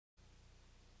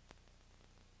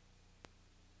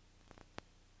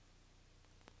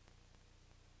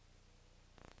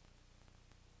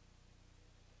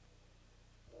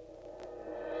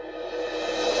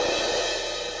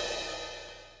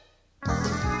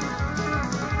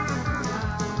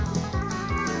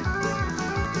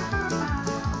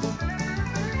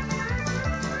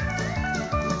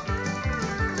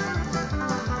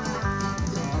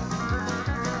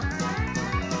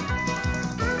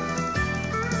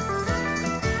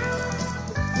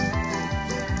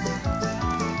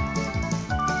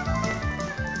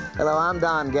Hello, I'm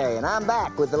Don Gay, and I'm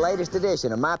back with the latest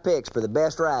edition of my picks for the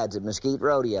best rides at Mesquite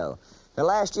Rodeo. Now,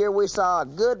 last year we saw a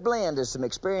good blend of some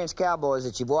experienced cowboys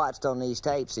that you've watched on these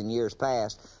tapes in years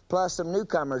past, plus some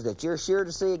newcomers that you're sure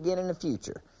to see again in the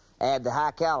future. Add the high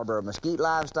caliber of Mesquite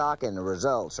livestock, and the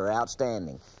results are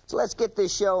outstanding. So let's get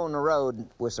this show on the road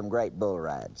with some great bull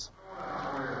rides.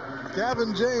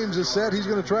 Gavin James has said he's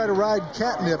going to try to ride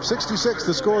Catnip. 66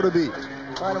 the score to beat.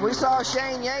 Well, we saw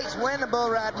Shane Yates win the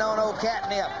bull riding on old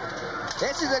Catnip.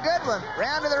 This is a good one.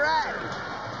 Round to the right.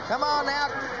 Come on now.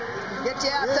 Get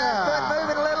your outside foot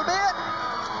moving a little bit.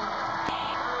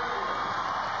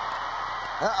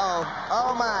 Uh-oh.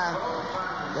 Oh, my.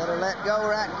 Better let go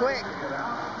right quick.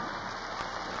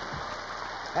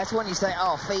 That's when you say,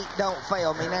 oh, feet don't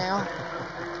fail me now.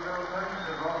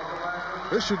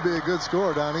 This should be a good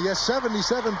score, Donnie. Yes,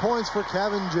 77 points for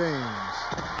Gavin James.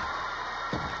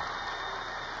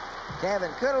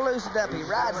 Gavin could have loosened up. He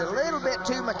rides a little bit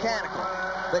too mechanical,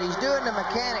 but he's doing the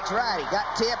mechanics right. He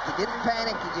got tipped. He didn't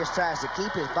panic. He just tries to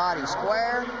keep his body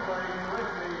square.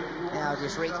 Now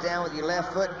just reach down with your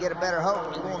left foot and get a better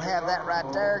hold. You won't have that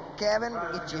right there, Gavin.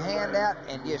 Get your hand out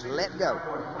and just let go.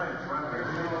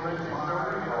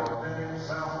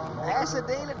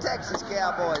 Pasadena, Texas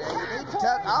cowboy. Now you need to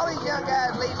tuck. All these young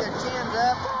guys leave their chins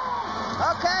up.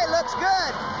 Okay, looks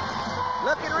good.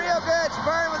 Looking real good.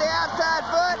 Spurring with the outside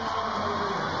foot.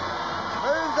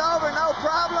 Moves over, no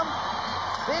problem.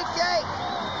 Big Jake.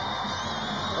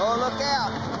 Oh, look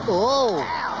out. Oh.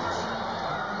 Ouch.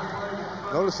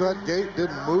 Notice that gate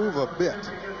didn't move a bit.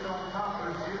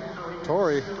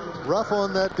 Torrey, rough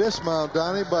on that dismount,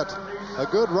 Donnie, but a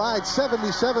good ride,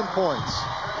 77 points.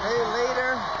 New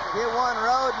leader, get one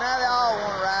road, now they all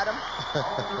want to ride him.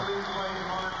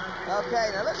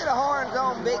 Okay, now look at the horns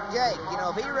on Big Jake. You know,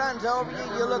 if he runs over you,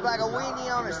 you'll look like a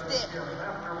weenie on a stick.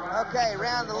 Okay,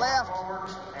 round the left,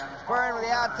 spurring with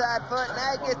the outside foot.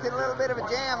 Now he gets in a little bit of a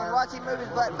jam, and watch him move his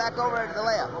butt back over to the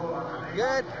left.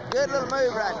 Good little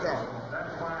move right there.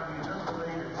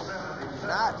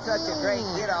 Not such a great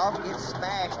get off, gets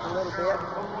smashed a little bit.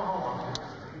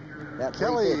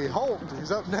 Kelly Holt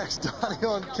is up next, Donnie,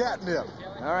 on Catnip.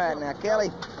 All right, now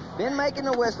Kelly, been making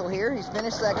the whistle here. He's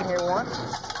finished second here once.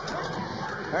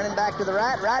 Turning back to the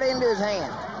right into his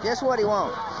hand. Just what he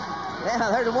wants.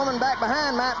 Now, there's a woman back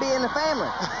behind, might be in the family.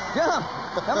 Jump.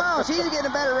 Come on, she's getting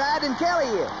a better ride than Kelly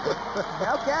is.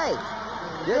 Okay.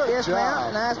 Good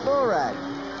dismount, nice bull ride.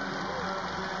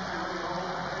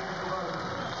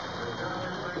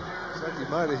 Said he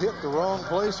might have hit the wrong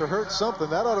place or hurt something.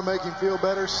 That ought to make him feel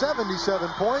better. 77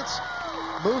 points.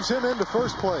 Moves him into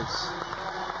first place.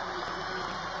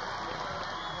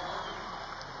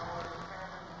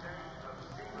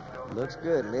 Looks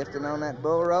good, lifting on that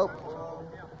bull rope.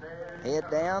 Head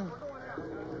down.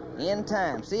 In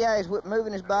time. See how he's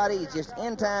moving his body? He's just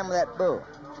in time with that bull.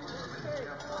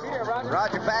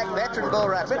 Roger Pack, veteran bull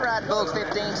rider. Been riding bulls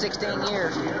 15, 16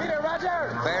 years.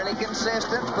 Fairly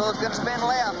consistent. Bull's going to spin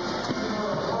left.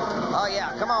 Oh,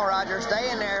 yeah. Come on, Roger. Stay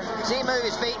in there. See him move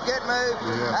his feet. Good move.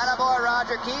 Yes. Atta boy,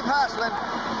 Roger. Keep hustling.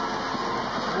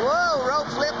 Whoa, rope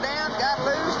slipped down. Got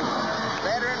loose.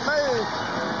 Veteran move.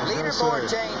 Leaderboard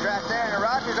change right there. And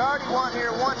Roger's already won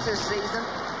here once this season.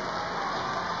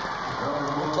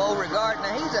 Beauregard.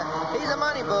 Now, he's a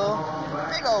money bull.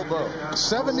 Big old bull.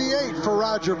 78 for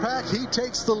Roger Pack. He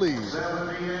takes the lead. Now,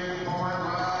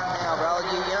 for all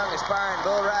you young aspiring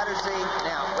bull riders, see,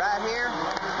 now, right here,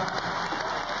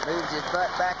 moves his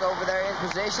butt back over there in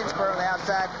position, spur on the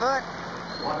outside foot.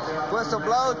 Whistle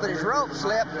blows, but his rope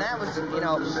slipped, and that was, you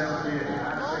know,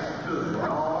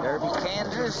 Derby,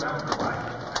 Kansas.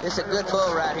 It's a good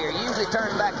bull right here. Usually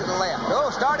turns back to the left.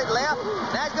 Oh, started left.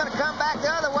 Now he's going to come back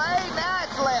the other way. Now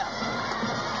it's left.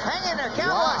 Hang in there,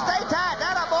 cowboy. Wow. Stay tight.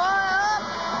 That a boy up.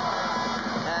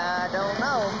 I don't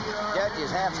know.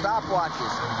 Judges have stopwatches.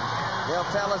 They'll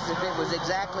tell us if it was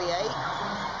exactly 8,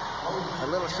 a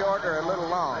little short or a little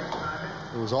long.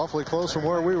 It was awfully close from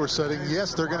where we were sitting.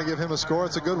 Yes, they're going to give him a score.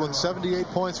 It's a good one. 78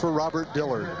 points for Robert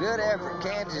Dillard. Good effort.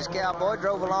 Kansas cowboy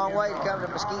drove a long way to come to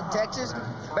Mesquite, Texas.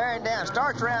 Bearing down.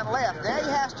 Starts around left. Now he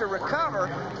has to recover.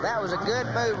 That was a good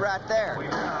move right there.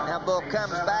 Now bull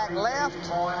comes back left.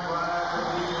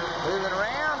 Moving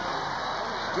around.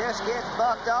 Just gets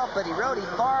bucked off, but he rode him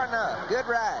far enough. Good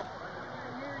ride.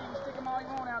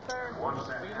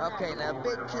 Okay, now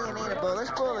big Chianina bull.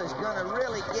 This bull is going to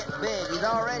really get big. He's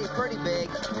already pretty big.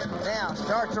 Now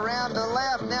starts around to the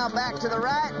left. Now back to the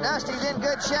right. Dusty's in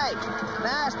good shape.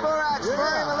 Nice bull ride,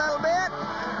 spurring a little bit.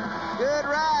 Good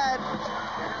ride.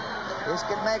 This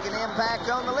could make an impact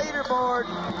on the leaderboard.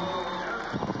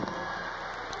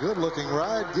 Good looking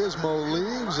ride. Gizmo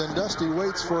leaves and Dusty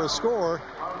waits for a score.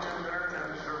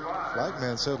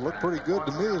 Flagman said, looked pretty good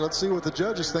to me. Let's see what the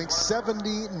judges think.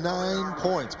 79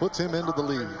 points puts him into the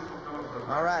lead.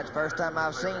 All right, first time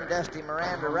I've seen Dusty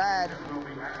Miranda ride.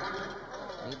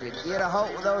 Need to get a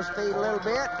hold with those feet a little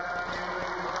bit.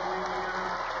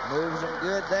 Moves them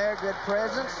good there, good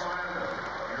presence.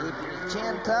 Keeping his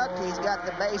chin tucked, he's got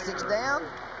the basics down.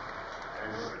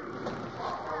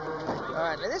 All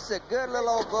right, now this is a good little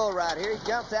old bull right here. He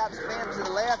jumps out and spins to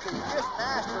the left. He's just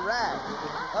nice to ride.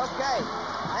 Okay,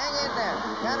 hang in there.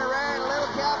 Kind of rare, and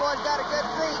little cowboy's got a good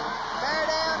feet. Bear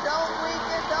down, don't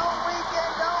weaken, don't weaken,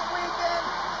 don't weaken.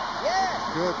 Yeah.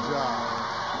 Good job.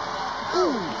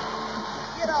 Ooh.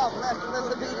 Get off, left a little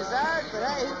to be desired, but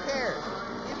hey, who cares?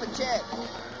 Give him a check.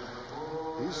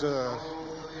 He's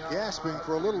gasping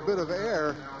for a little bit of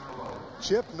air.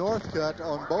 Chip Northcutt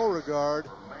on Beauregard,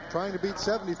 trying to beat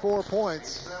 74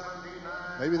 points.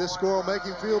 Maybe this score will make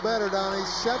him feel better, Donnie.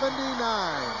 79.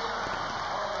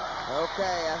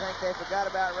 Okay, I think they forgot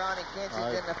about Ronnie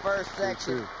Kinchins in the first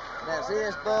section. Now, see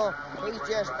this bull? He's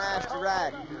just nice to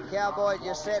ride. Cowboy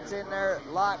just sits in there,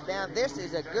 locked down. This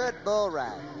is a good bull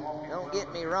ride. Don't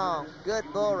get me wrong. Good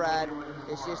bull ride.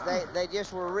 It's just they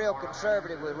just were real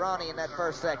conservative with Ronnie in that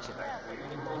first section.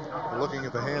 We're looking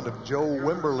at the hand of Joe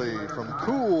Wimberly from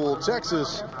Cool,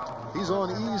 Texas. He's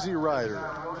on Easy Rider.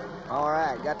 All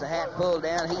right, got the hat pulled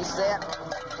down. He's set.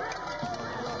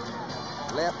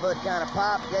 Left foot kind of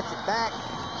popped, gets it back.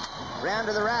 Round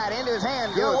to the right, into his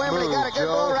hand. Joe Wimberly got a good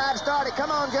bull ride started. Come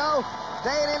on, Joe.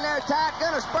 Staying in there tight.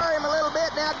 Gonna spur him a little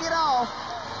bit. Now get off.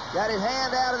 Got his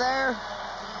hand out of there.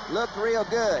 Looked real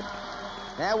good.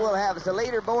 Now we'll have the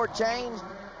leaderboard changed.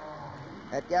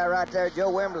 That guy right there,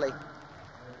 Joe Wimberly.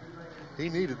 He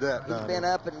needed that, He's been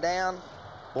up and down.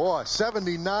 Boy,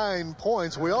 79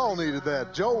 points. We all needed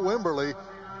that. Joe Wimberly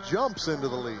jumps into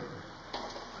the lead.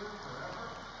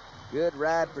 Good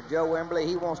ride for Joe Wimberly.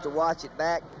 He wants to watch it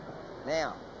back.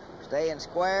 Now, stay in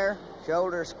square,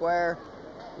 shoulder square,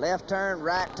 left turn,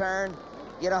 right turn,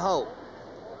 get a hold.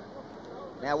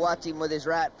 Now watch him with his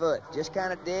right foot. Just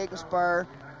kind of dig and spur,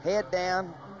 head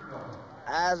down,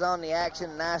 eyes on the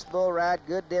action, nice bull ride,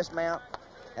 good dismount.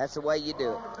 That's the way you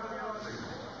do it.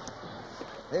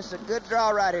 This is a good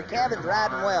draw right here. Kevin's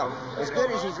riding well. As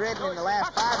good as he's ridden in the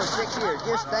last 5 or 6 years.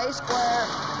 Just stay square.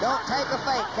 Don't take a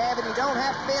fake, Kevin. You don't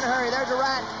have to be in a hurry. There's a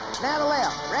right. Now the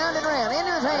left. Round and round.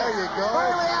 Into his hand. There you go.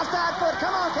 Burn with the outside foot.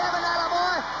 Come on, Kevin. Now,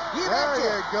 boy. You betcha.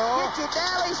 There you go. Get your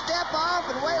dally, step off,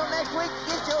 and wait till next week to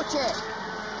get your check.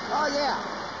 Oh, yeah.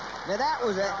 Now, that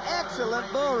was an excellent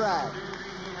bull ride.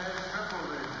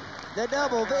 The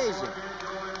double vision.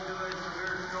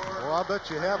 Well, I bet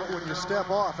you have it when you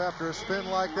step off after a spin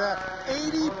like that.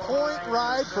 80-point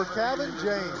ride for Kevin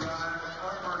James.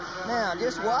 Now,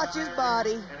 just watch his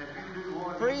body.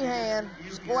 Free hand,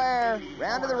 square,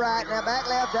 round to the right. Now, back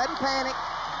left, doesn't panic.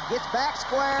 Gets back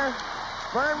square.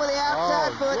 Burn with the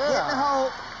outside foot, getting the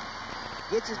hold.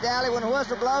 Gets his dally when the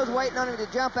whistle blows, waiting on him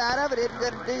to jump out of it. Isn't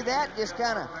going to do that, just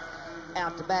kind of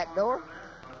out the back door.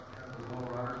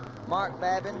 Mark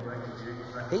Babin.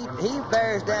 He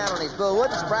bears down on his bull.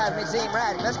 Wouldn't surprise me to see him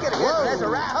riding. Let's get a good one. There's a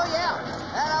ride. Oh, yeah.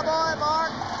 That boy,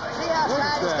 Mark. See how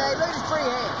tight he stayed. Look at his free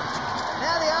hand.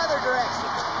 Now the other direction.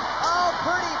 Oh,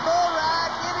 pretty bull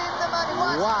ride. Give him the money.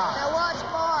 Watch. Wow. Now watch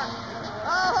Mark.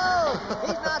 Oh,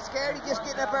 he's not scared. He's just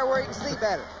getting up there where he can see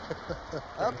better.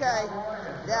 Okay.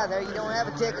 Down there, you don't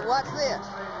have a ticket. Watch this.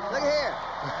 Look at here.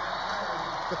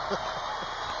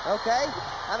 Okay?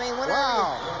 I mean,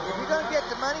 whenever if you're going to get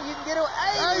the money, you can get it.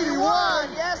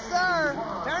 81! Yes, sir!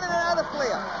 Turning another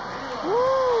flip.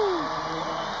 Woo!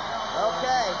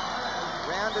 Okay.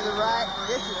 Round to the right.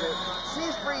 This is see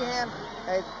his free hand.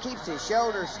 It keeps his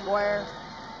shoulders square.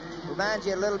 Reminds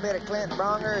you a little bit of Clint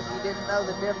Bronger if you didn't know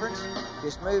the difference.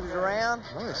 Just moves around.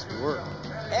 Nice work.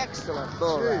 Excellent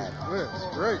bull ride. That's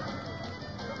great.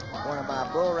 One of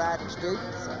my bull riding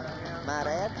students, might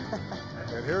add.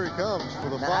 And here he comes for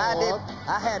the follow-up.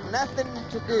 I had nothing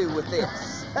to do with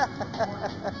this.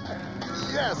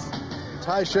 Yes.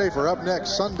 Ty Schaefer up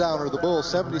next. Sundowner, the bull,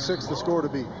 76 the score to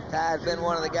beat. Ty's been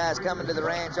one of the guys coming to the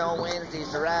ranch on Wednesdays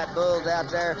to ride bulls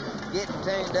out there, getting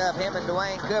tuned up. Him and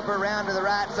Dwayne Cooper round to the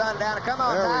right. Sundowner, come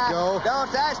on, there Ty. We go. Don't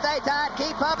Ty, stay tight.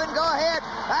 Keep pumping. Go ahead.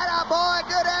 That boy,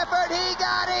 good effort. He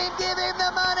got him. Give him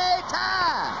the money,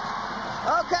 Ty.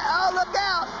 Okay. Oh, look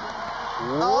out.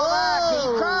 Oh,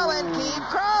 keep crawling, keep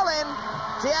crawling.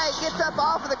 See how he gets up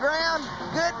off of the ground?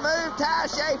 Good move, Ty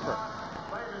Schaefer.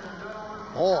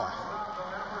 Boy.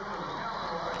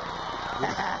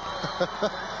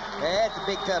 That's a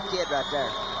big, tough kid right there.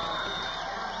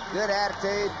 Good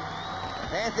attitude.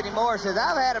 Anthony Moore says,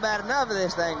 I've had about enough of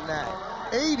this thing tonight.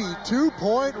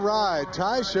 82-point ride,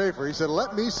 Ty Schaefer. He said,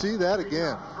 let me see that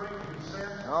again.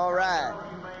 All right.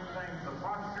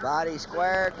 Body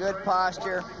square, good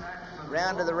posture.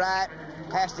 Round to the right.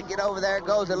 Has to get over there.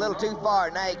 Goes a little too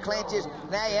far. Now he clinches.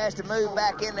 Now he has to move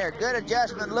back in there. Good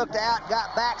adjustment. Looked out.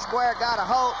 Got back square. Got a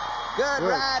hold. Good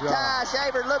ride. Ty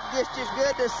Shaver looked just as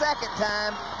good the second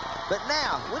time. But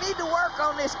now, we need to work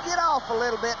on this get off a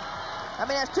little bit. I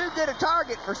mean, that's too good a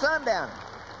target for Sundowner.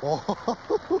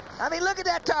 I mean, look at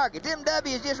that target. Them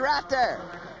W is just right there.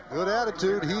 Good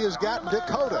attitude. He has got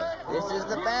Dakota. This is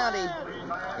the bounty.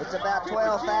 It's about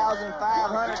 $12,500.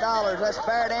 Let's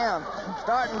bear down.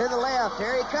 Starting to the left.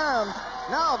 Here he comes.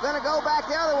 No, gonna go back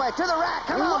the other way. To the right.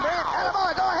 Come on, Brent.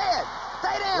 Attaboy, go ahead.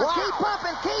 Stay down. Wow. Keep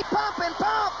pumping. Keep pumping.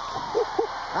 Pump.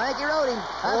 I think he rode him.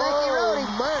 I think he rode him.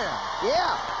 Man.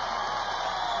 Yeah.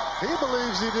 He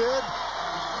believes he did.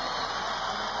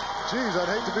 Geez, I'd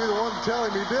hate to be the one to tell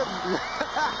him he didn't.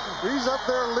 He's up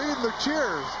there leading the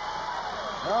cheers.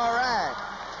 All right.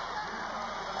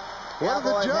 What did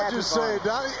the judges say,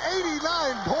 Donnie?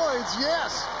 89 points,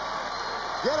 yes.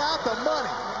 Get out the money.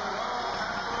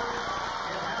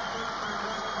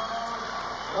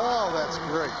 Oh, that's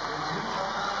great.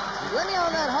 Let me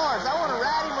on that horse. I want to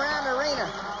ride him around the arena.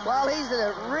 While he's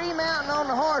remounting on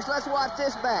the horse, let's watch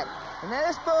this back. And now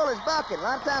this bull is bucking. A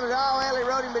lot of times, Ellie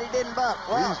rode him, but he didn't buck.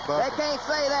 Well, they can't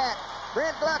say that.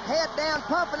 Brent Gluck, head down,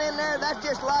 pumping in there. That's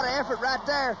just a lot of effort right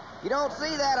there. You don't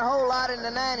see that a whole lot in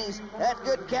the 90s. That's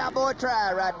good cowboy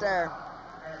try right there.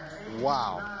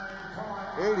 Wow.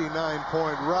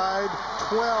 89-point ride,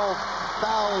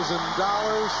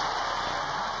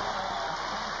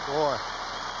 $12,000. Boy.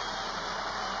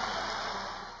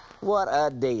 What a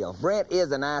deal. Brent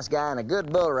is a nice guy and a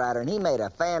good bull rider, and he made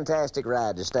a fantastic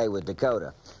ride to stay with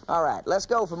Dakota. All right, let's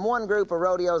go from one group of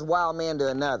rodeo's wild men to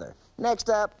another. Next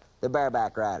up, the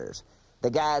bareback riders.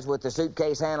 The guys with the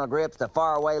suitcase handle grips, the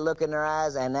faraway look in their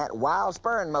eyes, and that wild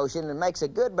spurring motion that makes a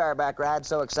good bareback ride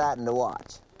so exciting to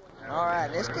watch. All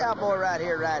right, this cowboy right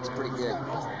here rides pretty good.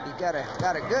 He's got a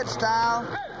good style.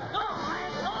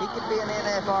 He could be an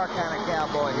NFR kind of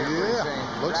cowboy here.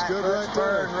 Yeah, looks good right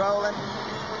there. Spurs rolling,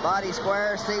 body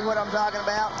square. See what I'm talking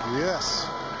about? Yes.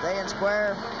 Staying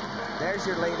square. There's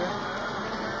your leader.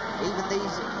 Even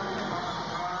these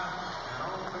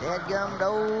dead-gummed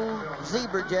old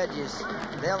zebra judges,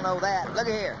 they'll know that. Look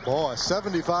at here. Boy,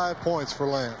 75 points for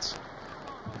Lance.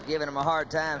 Giving him a hard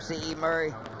time. C.E.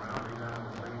 Murray,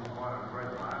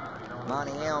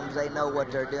 Monty Helms, they know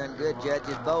what they're doing. Good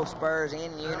judges. Both spurs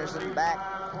in unison, back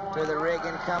to the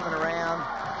rigging, coming around.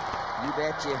 You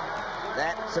betcha.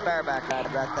 That's a bareback rider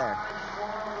right there.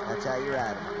 That's how you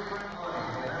ride him.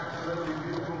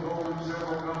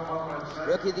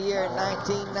 Rookie of the Year in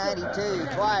 1992.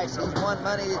 Twice he's won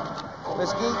money at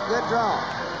Mesquite. Good draw.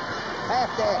 Half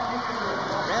deck.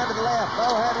 Round to the left.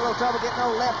 Bo had a little trouble getting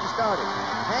over left and started.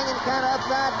 Hanging kind of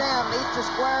upside down. Needs to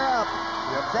square up.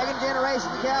 Yep. Second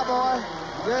generation cowboy.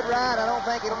 Good ride. I don't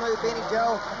think it'll move Benny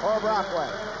Joe or Brockway.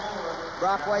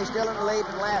 Brockway still in the lead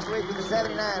from last week with the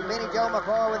 79. Benny Joe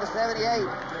McCoy with the 78.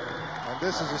 And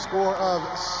this is a score of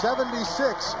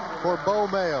 76 for Bo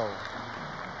Mayo.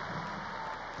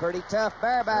 Pretty tough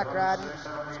bareback riding.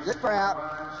 Good crowd.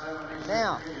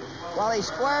 Now, while he's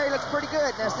square, he looks pretty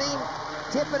good. Now see him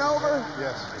tipping over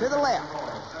to the left.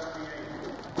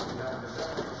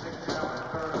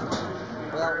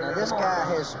 Well, now this guy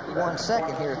has won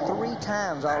second here 3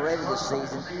 times already this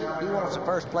season. He wants a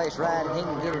first place ride, and he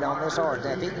can get it on this horse.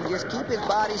 Now, if he can just keep his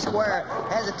body square,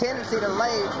 has a tendency to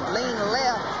lean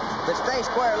left, but stay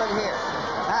square. Look here.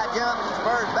 High jump,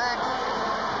 spurs back.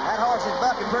 That horse is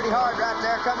bucking pretty hard right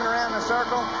there, coming around the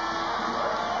circle.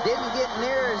 Didn't get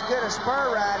near as good a spur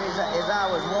ride as I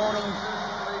was wanting.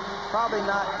 Probably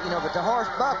not, but the horse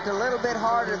bucked a little bit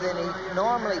harder than he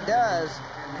normally does.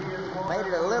 Made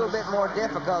it a little bit more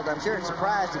difficult. I'm sure it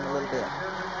surprised him a little bit.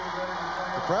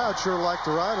 The crowd sure liked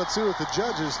the ride. Let's see what the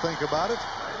judges think about it.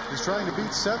 He's trying to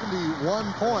beat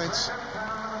 71 points.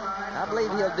 I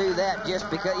believe he'll do that just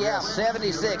because,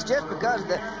 76, just because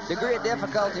the degree of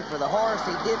difficulty for the horse.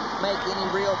 He didn't make any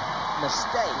real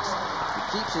mistakes. He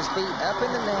keeps his feet up in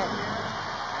the neck,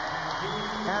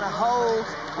 kind of holds.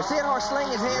 You see that horse sling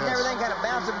his head and everything, kind of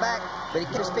bouncing back, but he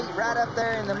keeps his feet right up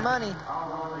there in the money.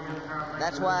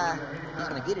 That's why he's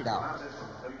going to get it off.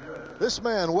 This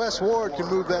man, Wes Ward, can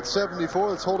move that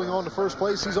 74 that's holding on to first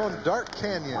place. He's on Dark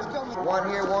Canyon. Won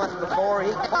here once before.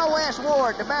 Wes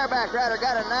Ward, the bareback rider,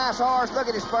 got a nice horse. Look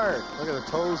at his spurs. Look at the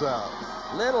toes out.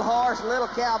 Little horse, little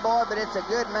cowboy, but it's a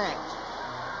good match.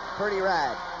 Pretty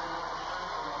ride.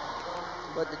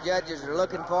 But the judges are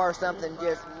looking for something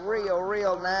just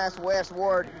real nice. Wes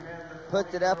Ward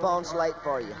puts it up on slate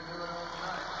for you.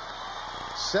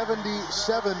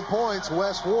 77 points.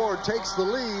 Wes Ward takes the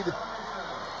lead.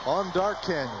 on Dark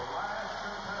Canyon.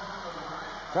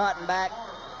 Trotting back.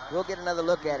 We'll get another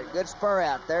look at it. Good spur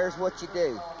out. There's what you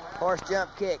do. Horse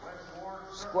jump kick.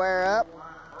 Square up.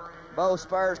 Both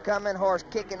spurs coming. Horse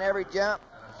kicking every jump.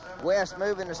 West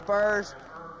moving the spurs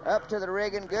up to the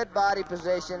rigging. Good body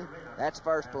position. That's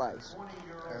first place.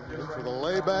 And for the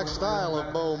layback style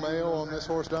of Bo Mayo on this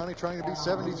horse, Donnie, trying to beat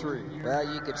 73.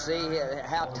 Well, you can see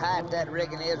how tight that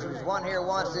rigging is. There's one here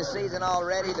once this season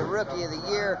already, the Rookie of the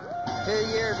Year 2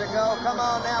 years ago. Come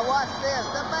on now, watch this.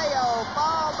 The Mayo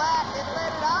fall back and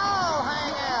let it all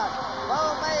hang out.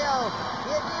 Bo Mayo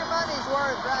getting your money's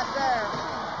worth right there.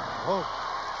 Oh,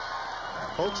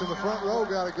 folks in the front row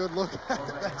got a good look at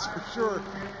it, that's for sure.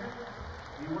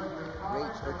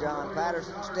 Reach for John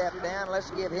Patterson, step down. Let's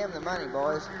give him the money,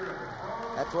 boys.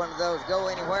 That's one of those go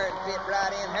anywhere and fit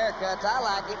right in haircuts. I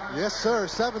like it. Yes, sir.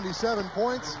 77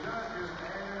 points.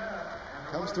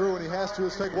 Comes through when he has to.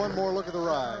 Let's take one more look at the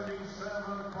ride.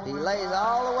 He lays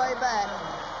all the way back,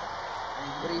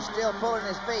 but he's still pulling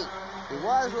his feet. He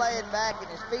was laying back, and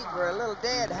his feet were a little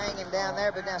dead hanging down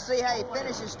there, but now see how he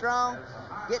finishes strong?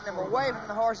 Getting him away from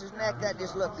the horse's neck, that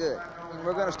just looked good. And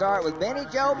we're going to start with Benny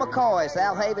Joe McCoy,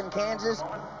 South Haven, Kansas,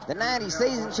 the 90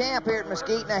 season champ here at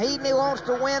Mesquite. Now, he wants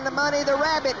to win the money. The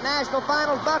Rabbit National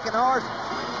Finals bucking horse.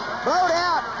 Blowed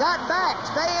out, got back,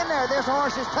 stay in there. This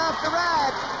horse is tough to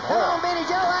ride. Come on, Benny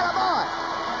Joe, atta boy.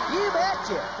 You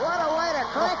betcha. What a way to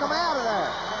crank him out of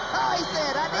there. Oh, he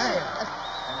said, I did it.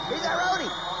 He's a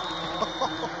roadie.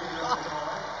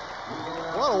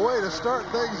 What a way to start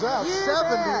things out.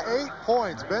 78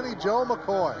 points, Benny Joe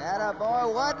McCoy. That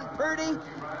boy wasn't pretty,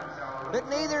 but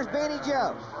neither's Benny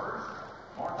Joe.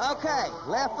 Okay,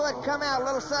 left foot come out, a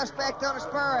little suspect on the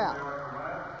spur out.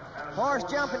 Horse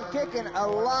jumping, kicking, a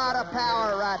lot of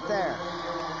power right there.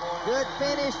 Good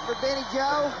finish for Benny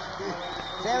Joe.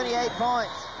 78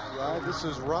 points. Right, this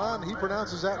is Ron. He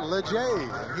pronounces that Leger.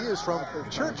 And he is from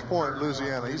Church Point,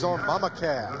 Louisiana. He's on Mama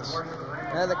Cass.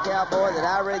 Another cowboy that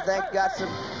I really think got some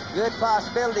good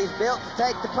possibilities built to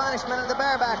take the punishment of the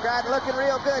bareback ride. Looking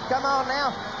real good. Come on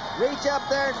now. Reach up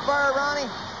there and spur, Ronnie.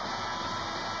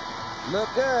 Look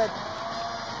good.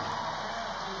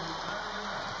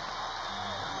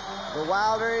 The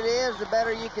wilder it is, the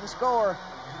better you can score.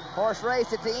 Horse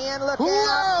race at the end. Look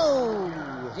out.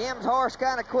 Jim's horse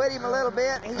kind of quit him a little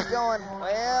bit. He's going,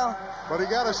 well. But he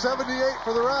got a 78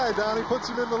 for the ride, Donnie. Puts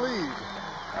him in the lead.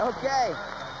 Okay.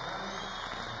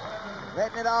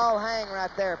 Letting it all hang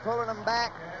right there. Pulling them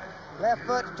back. Left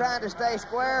foot trying to stay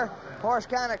square. Horse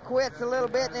kind of quits a little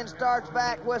bit and then starts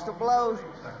back. Whistle blows.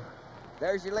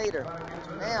 There's your leader.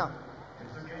 Now.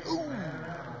 Ooh.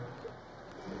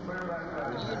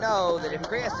 You know that if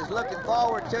Chris is looking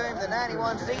forward to him, the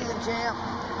 91 season champ,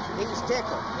 he's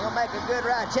tickled. He'll make a good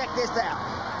ride. Check this out.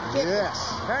 Kick yes.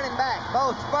 It. Turning back.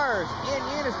 Both spurs in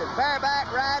unison.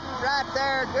 Bareback riding right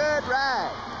there. Good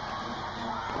ride.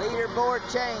 Leaderboard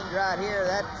change right here.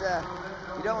 That's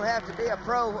you don't have to be a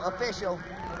pro official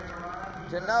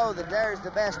to know that there's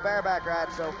the best bareback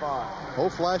ride so far. Oh,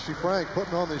 Flashy Frank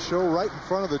putting on the show right in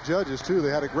front of the judges, too. They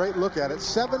had a great look at it.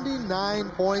 79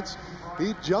 points.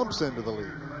 He jumps into the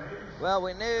lead. Well,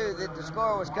 we knew that the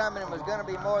score was coming and was going to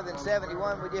be more than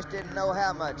 71. We just didn't know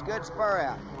how much. Good spur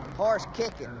out. Horse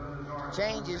kicking.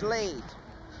 Changes lead.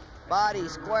 Body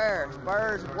square.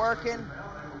 Spurs working.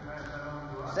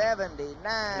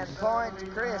 79 points.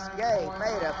 Chris Gay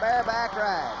made a bareback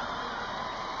ride.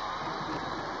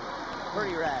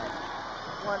 Pretty ride.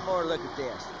 One more look at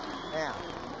this. Now,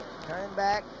 turning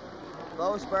back.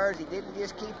 Both spurs. He didn't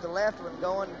just keep the left one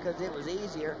going because it was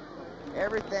easier.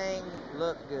 Everything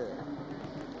looked good.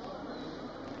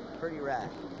 Pretty ride.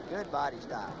 Good body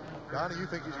style. Donnie, you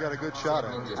think he's got a good shot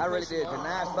at it? I really did. It's a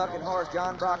nice bucking horse,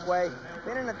 John Brockway.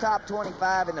 Been in the top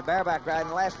 25 in the bareback ride in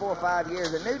the last 4 or 5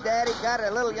 years. A new daddy, got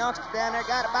a little youngster down there,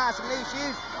 got to buy some new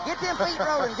shoes. Get them feet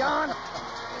rolling, John.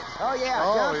 Oh, yeah.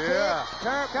 Oh, jump yeah. kick,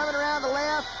 turn, coming around the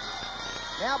left.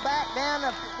 Now back down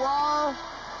the wall.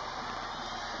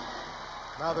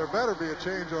 Now, there better be a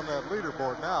change on that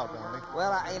leaderboard now, Donnie.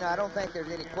 Well, I don't think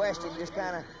there's any question. Just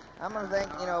kind of, I'm going to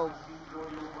think,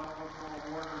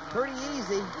 pretty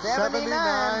easy.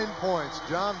 79 points,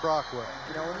 John Brockway.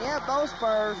 When you have both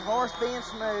spurs, horse being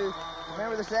smooth,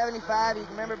 remember the 75, you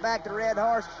can remember back to the red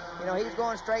horse, he's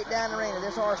going straight down the arena.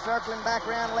 This horse circling back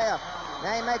around left.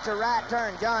 Now he makes a right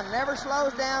turn. John never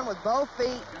slows down with both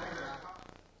feet.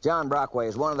 John Brockway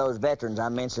is one of those veterans I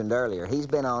mentioned earlier. He's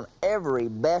been on every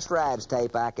best rides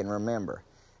tape I can remember.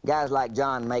 Guys like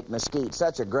John make Mesquite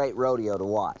such a great rodeo to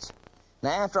watch. Now,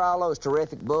 after all those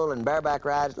terrific bull and bareback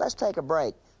rides, let's take a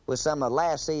break with some of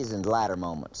last season's lighter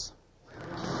moments.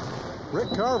 Rick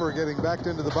Carver getting backed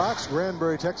into the box.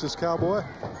 Granbury, Texas Cowboy.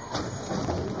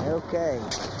 Okay.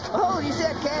 Oh, you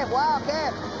said calf, wild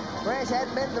calf. Branch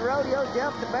hadn't been to the rodeo,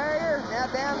 jumped the barrier, now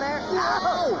down there.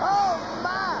 Oh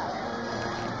my!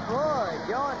 Boy,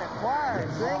 join the choir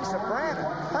and sing soprano.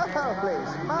 Holy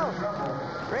smoke.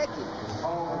 Ricky,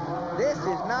 this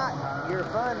is not your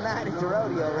fun night at the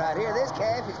rodeo right here. This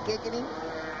calf is kicking him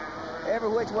every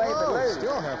which way but loose.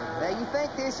 Still having it. Now, you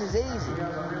think this is easy.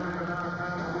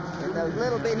 And those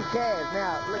little bitty calves.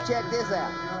 Now, let's check this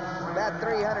out. About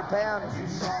 300 pounds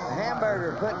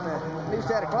hamburger putting a new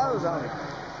set of clothes on it.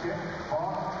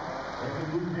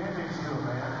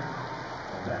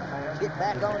 Get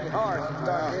back on your horse and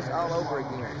start this all over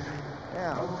again.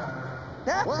 Now,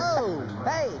 whoa!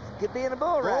 Hey, could be in a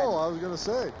bull ride. Oh, I was going to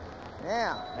say.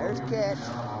 Now, there's a catch.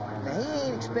 Now, he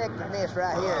ain't expecting this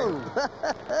right here.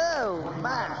 Oh,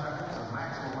 my.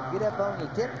 Get up on your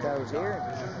tiptoes here.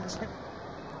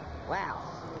 Wow.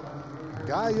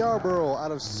 Guy Yarborough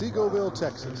out of Seagoville,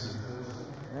 Texas.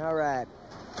 All right.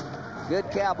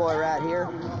 Good cowboy right here.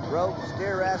 Rope,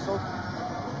 steer wrestle.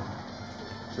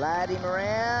 Slide him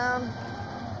around.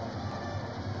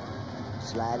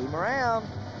 Slide him around.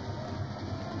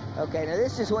 Okay, now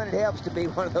this is when it helps to be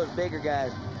one of those bigger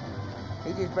guys.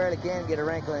 He just barely can get a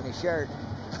wrinkle in his shirt.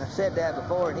 I've said that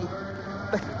before, and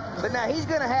but now he's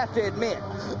going to have to admit.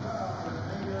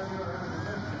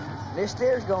 This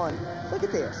steer's going, look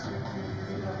at this.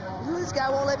 This guy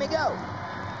won't let me go.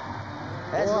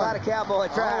 That's a lot of cowboy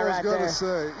try right there. I was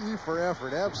going to say, E for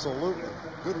effort, absolutely.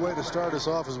 Good way to start us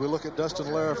off as we look at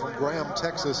Dustin Lara from Graham,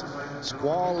 Texas.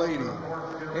 Squaw Lady.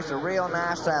 It's a real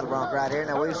nice saddle bronc right here.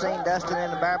 Now, we've seen Dustin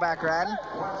in the bareback riding.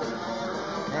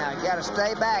 Now, you got to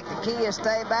stay back. The key is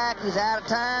stay back. He's out of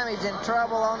time. He's in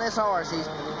trouble on this horse.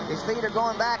 His feet are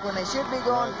going back when they should be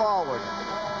going forward.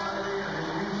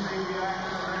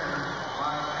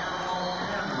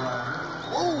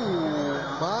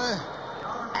 Oh, my.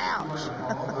 Ouch.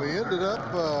 We ended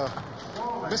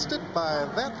up, missed it by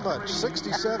that much,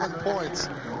 67 points.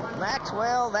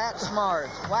 Maxwell, that's smart.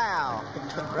 Wow.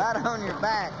 Right on your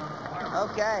back.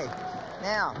 Okay.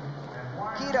 Now,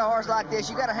 key to a horse like this,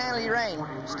 you got to handle your rein.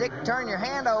 Turn your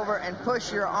hand over and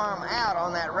push your arm out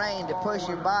on that rein to push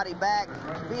your body back.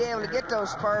 Be able to get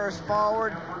those spurs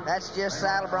forward. That's just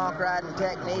saddle bronc riding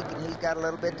technique, and he's got a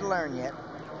little bit to learn yet.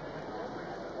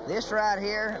 This right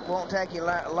here won't take you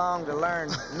long to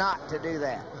learn not to do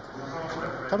that.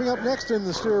 Coming up next in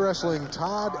the steer wrestling,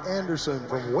 Todd Anderson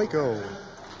from Waco.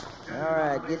 All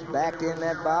right, gets backed in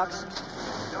that box.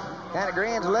 Kind of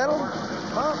grins a little.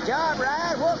 Oh, job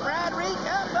ride, whoop ride, reach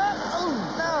up. Oh,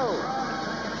 no.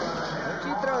 Don't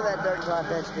you throw that dirt cloth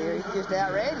that steer. He just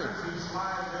outrated him.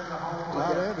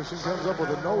 Todd Anderson comes up with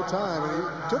a no time, and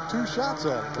he took 2 shots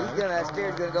at it. That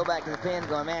steer's going to go back to the pen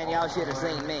going, man, y'all should have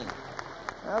seen me.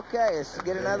 Okay, let's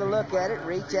get another look at it.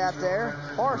 Reach out there.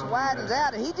 Horse widens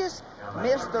out, and he just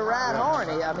missed the right horn.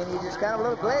 He just kind of a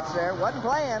little glitch there. Wasn't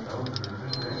playing.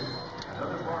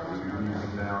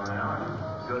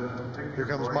 Here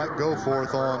comes Mike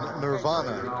Goforth on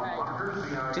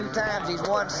Nirvana. 2 times he's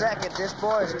won second. This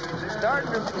boy's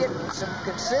starting to get some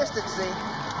consistency.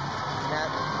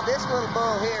 Now, this little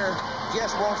bull here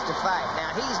just wants to fight.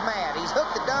 Now, he's mad. He's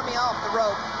hooked the dummy off the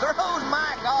rope, throws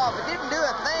Mike off. It didn't do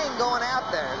a thing going out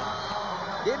there.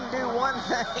 Didn't do one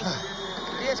thing.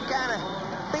 Just kind of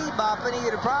bebopping. He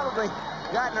would have probably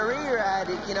gotten a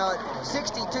re-ride at,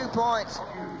 62 points.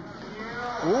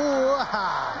 Ooh,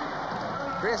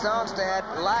 Chris Onstad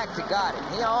liked to got it.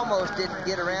 He almost didn't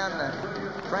get around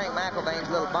Frank McElvain's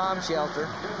little bomb shelter.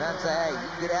 Trying to say, hey,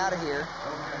 you get out of here.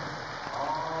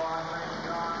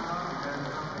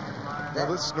 Now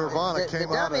this Nirvana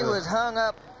came out of... The dummy was hung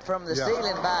up from the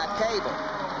ceiling by a cable.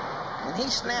 And he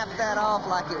snapped that off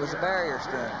like it was a barrier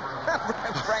string.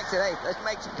 Frank said, hey, let's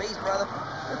make some peace, brother.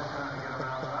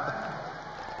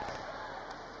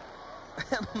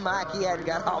 Mike, he hadn't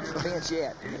got off the bench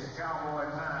yet.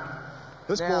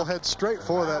 This bull heads straight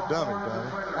for that dummy, buddy.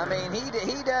 I mean,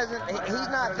 he's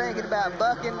not thinking about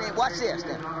bucking. Watch this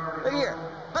now. Look here.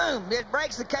 Boom, it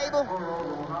breaks the cable.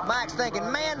 Mike's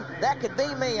thinking, man, that could be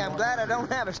me. I'm glad I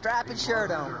don't have a striped shirt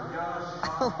on.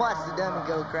 Watch the dummy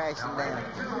go crashing down.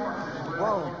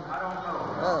 Whoa.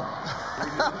 Oh.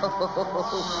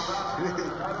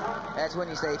 That's when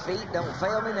you say, feet, don't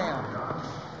fail me now.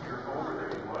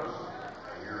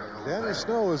 Danny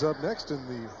Snow is up next in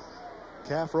the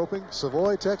calf roping.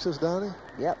 Savoy, Texas, Donnie.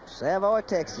 Yep, Savoy,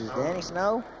 Texas. Danny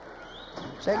Snow.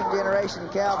 Second generation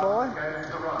cowboy.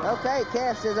 Okay,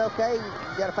 calf says, okay,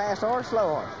 you got a fast horse,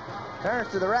 slow horse. Turns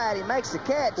to the right, he makes the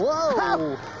catch. Whoa!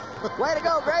 Oh, way to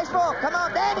go, Graceful. Come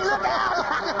on, Danny, look out!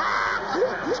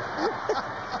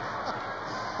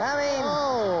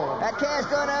 cat's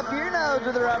going up your nose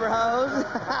with a rubber hose.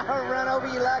 I'll run over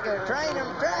you like a train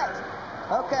on the tracks.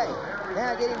 Okay,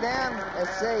 now get him down.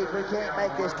 Let's see if we can't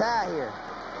make this tie here.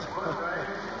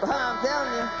 Well, I'm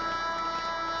telling you,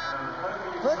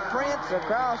 footprints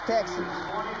across Texas.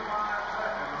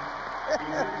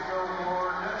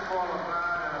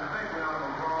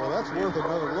 Well, that's worth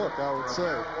another look, I would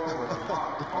say.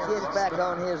 Gets back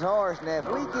on his horse. Now, if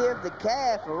we give the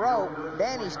calf a rope,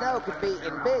 Danny Snow could be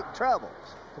in big trouble.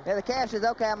 Now, the calf says,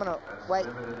 okay, I'm going to wait.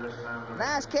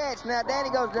 Nice catch. Now, Danny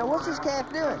goes, now, what's this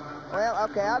calf doing? Well,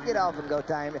 okay, I'll get off and go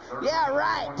tie him. Yeah,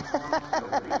 right.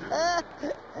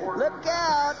 Look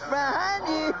out behind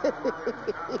you.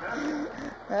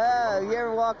 Oh, you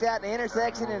ever walked out in the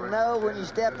intersection and know when you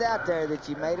stepped out there that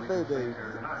you made a boo-boo?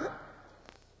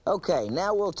 Okay,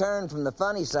 now we'll turn from the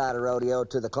funny side of rodeo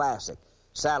to the classic,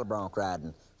 saddle bronc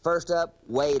riding. First up,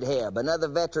 Wade Hebb, another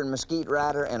veteran Mesquite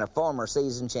rider and a former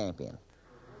season champion.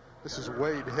 This is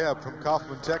Wade Hebb from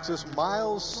Kaufman, Texas,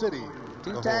 Miles City.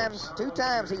 Two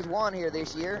times he's won here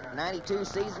this year, 92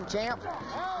 season champ.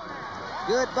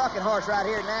 Good bucking horse right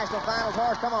here, national finals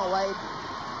horse. Come on, Wade.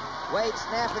 Wade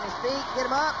snapping his feet, get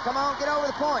him up. Come on, get over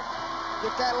the point.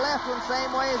 Get that left one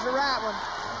same way as the right one.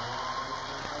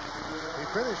 He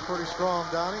finished pretty strong,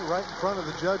 Donnie, right in front of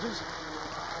the judges.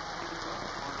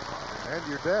 And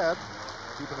your dad,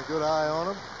 keeping a good eye on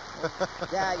him.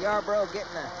 Yeah, Yarborough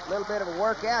getting a little bit of a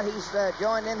workout. He's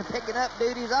joined in the picking up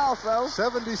duties also.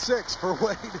 76 for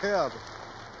Wade Hebb.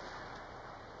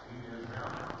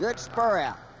 Good spur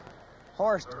out.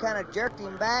 Horse kind of jerked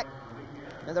him back.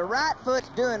 And the right foot's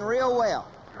doing real well.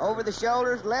 Over the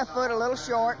shoulders, left foot a little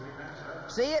short.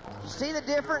 See it? See the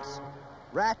difference?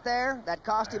 Right there, that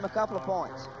cost him a couple of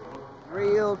points.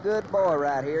 Real good boy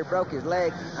right here. Broke his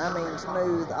leg,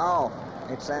 smooth off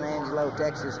at San Angelo,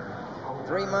 Texas.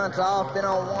 3 months off, been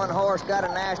on one horse, got a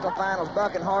national finals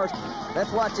bucking horse.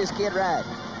 Let's watch this kid ride.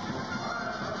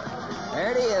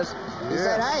 There it is. He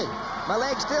said, hey, my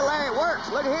leg's still there, it works.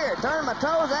 Look at here, turn my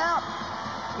toes out,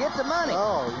 get the money.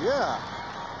 Oh, yeah.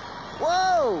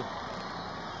 Whoa!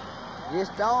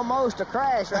 Just almost a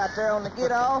crash right there on the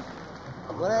get off.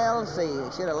 Well, let's see,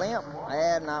 it should have limped.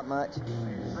 Not much.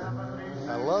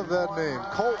 I love that name.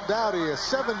 Colt Dowdy, a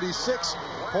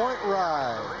 76-point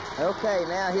ride. Okay,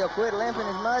 now he'll quit limping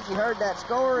as much. He heard that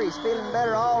score. He's feeling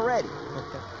better already.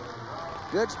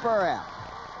 Good spur out.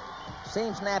 See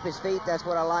him snap his feet. That's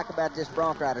what I like about this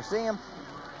bronc rider. See him?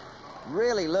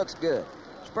 Really looks good.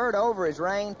 Spurred over his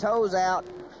rein, toes out.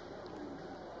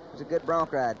 It's a good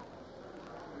bronc ride.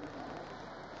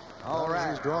 All right.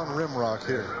 He's drawing rim rock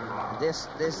here. This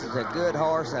is a good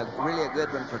horse, really a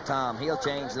good one for Tom. He'll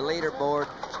change the leaderboard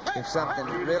if something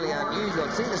really unusual.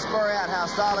 See the spur out, how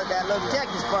solid that looks. Check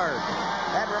the spur.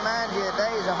 That reminds you of the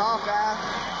days of Hawkeye.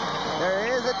 There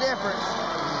is a difference.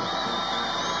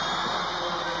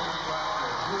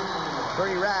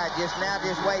 Pretty ride. Just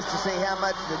waits to see how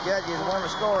much the judges want to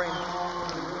score him.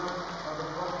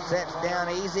 Sets down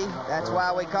easy. That's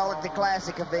why we call it the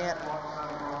classic event.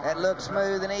 That looks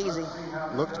smooth and easy.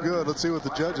 Looked good. Let's see what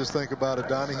the judges think about it,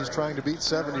 Donnie. He's trying to beat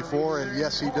 74, and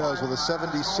yes, he does, with a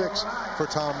 76 for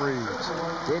Tom Reeves.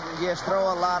 Didn't just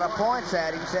throw a lot of points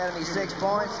at him, 76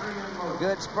 points.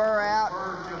 Good spur out,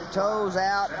 toes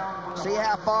out. See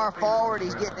how far forward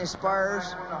he's getting his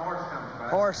spurs.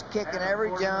 Horse kicking every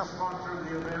jump.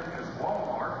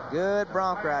 Good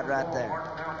bronc ride right there.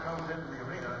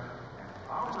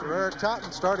 Mr. Eric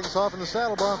Totten starting us off in the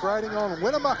saddle bronc riding on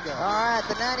Winnemucca. All right,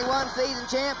 the 91 season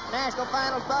champ, national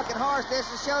finals bucking horse. This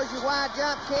shows you why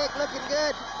jump kick, looking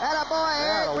good. Atta boy,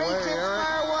 Eric, reaching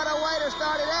spur. What a way to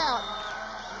start it out.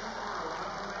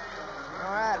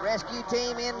 All right, rescue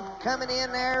team coming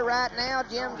in there right now.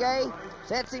 Jim Gay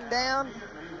sets him down.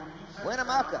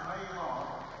 Winnemucca.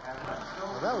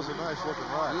 Well, that was a nice looking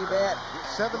ride. You bet.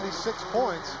 76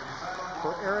 points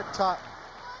for Eric Totten.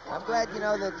 I'm glad, you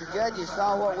know, that the judges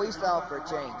saw what we saw for a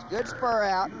change. Good spur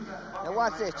out. Now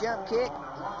watch this, jump kick.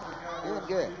 Doing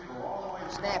good.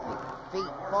 Snappy, feet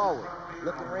forward.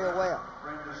 Looking real well.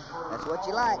 That's what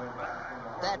you like.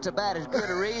 That's about as good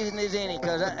a reason as any,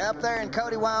 because up there in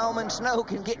Cody, Wyoming, snow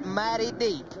can get mighty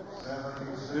deep.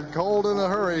 Been cold in a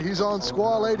hurry. He's on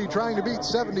Squaw Lady trying to beat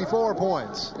 74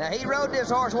 points. Now, he rode this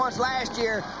horse once last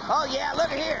year. Oh, yeah,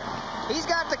 look at here. He's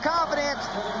got the confidence.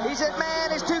 He said,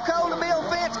 man, it's too cold to build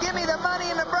fence. Give me the money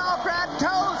in the bronc ride.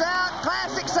 Toes out.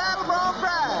 Classic saddle bronc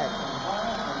ride.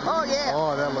 Oh, yeah.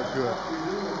 Oh, that looked good.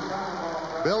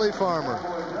 Billy Farmer.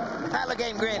 I look at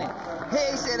him grinning.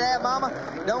 He said, hey, mama,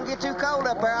 don't get too cold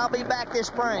up there. I'll be back this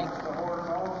spring.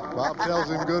 Bob tells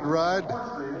him good ride,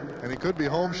 and he could be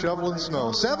home shoveling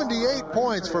snow. 78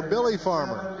 points for Billy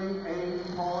Farmer.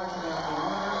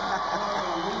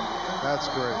 That's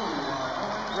great.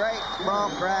 Great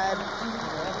bronc ride.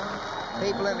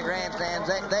 People in the grandstands,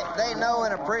 they know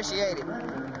and appreciate it.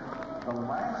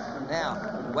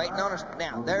 Now, waiting on us.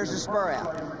 Now, there's the spur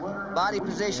out. Body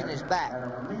position is back.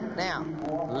 Now,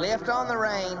 lift on the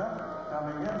rein,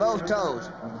 both toes.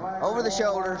 Over the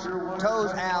shoulders,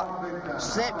 toes out,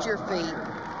 set your feet.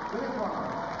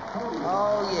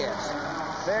 Oh,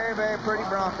 yes. Very, very pretty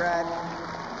bronc ride.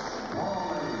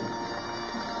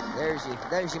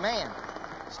 There's your man.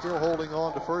 Still holding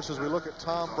on to first as we look at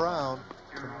Tom Brown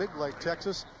from Big Lake,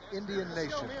 Texas, Indian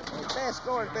Nation. His best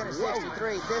score has been a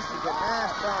 63. This is a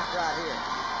nice bronc right here.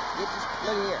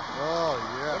 Look at here. Oh,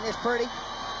 yeah. Isn't this pretty?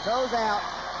 Toes out.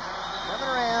 Coming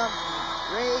around.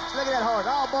 Reach. Look at that horse.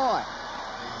 Oh, boy.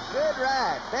 Good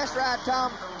ride. Best ride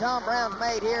Tom Brown's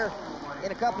made here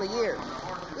in a couple of years.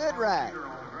 Good ride.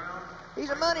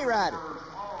 He's a money rider.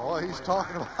 Oh, he's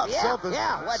talking about something.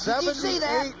 Yeah, what, did you see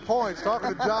that? 78 points, talking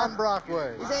to John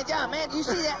Brockway. He said, John, man, did you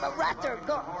see that? But right there,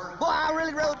 boy, I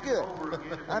really rode good.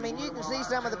 I mean, you can see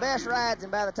some of the best rides,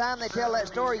 and by the time they tell that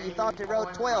story, you thought they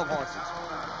rode 12 horses.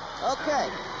 Okay.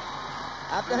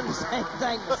 I've done the same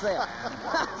thing myself.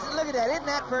 Look at that. Isn't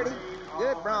that pretty?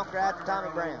 Good bronc ride for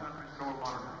Tommy Brown.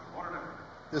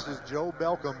 This is Joe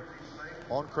Belcom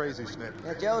on Crazy Snip.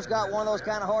 Now, Joe's got one of those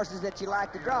kind of horses that you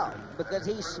like to draw because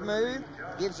he's smooth,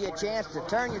 gives you a chance to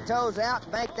turn your toes out,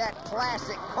 make that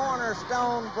classic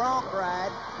cornerstone bronc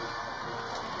ride.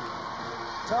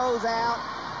 Toes out,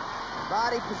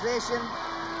 body position,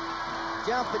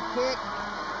 jump and kick.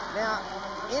 Now,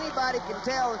 anybody can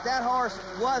tell that horse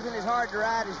wasn't as hard to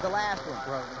ride as the last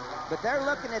one. Right. But they're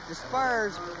looking at the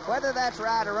spurs. Whether that's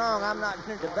right or wrong, I'm not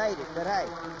going to debate it. But, hey,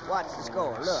 watch the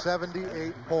score. Look.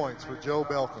 78 points for Joe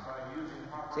Belcom.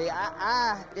 See,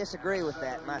 I disagree with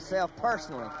that myself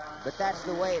personally, but that's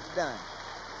the way it's done.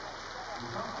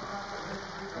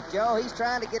 And Joe, he's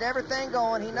trying to get everything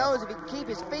going. He knows if he can keep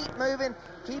his feet moving,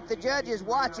 keep the judges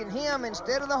watching him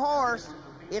instead of the horse,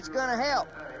 it's going to help.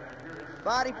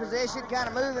 Body position, kind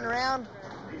of moving around.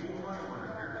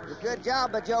 A good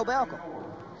job by Joe Belcom.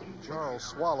 Charles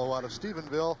Swallow out of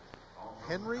Stephenville.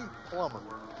 Henry Plummer.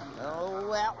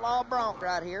 Oh, outlaw bronc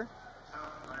right here.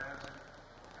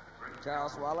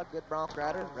 Charles Swallow, good bronc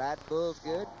rider. Ride bull's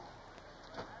good.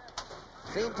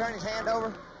 See him turn his hand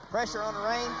over. Pressure on the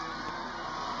rein.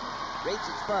 Reach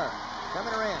and spur.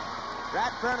 Coming around.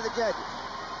 Right in front of the judges.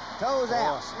 Toes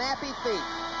out. Snappy feet.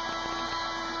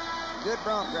 Good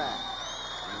bronc ride.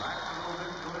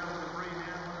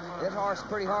 This horse is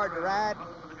pretty hard to ride.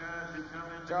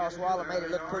 Charles Swallow made it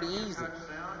look pretty easy.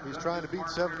 He's trying to beat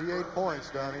 78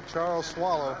 points, Donnie. Charles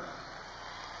Swallow.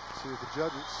 See what the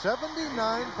judges.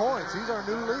 79 points. He's our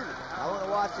new leader. I want to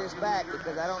watch this back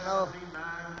because I don't know.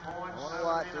 I want to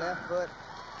watch left foot.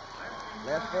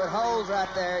 Left foot holds right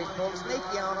there. He's pulled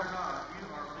sneaky on him.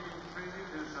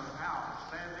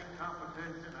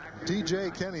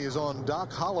 TJ Kenny is on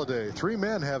Doc Holliday. 3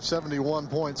 men have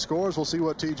 71-point scores. We'll see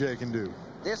what TJ can do.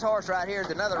 This horse right here is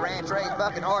another ranch-raised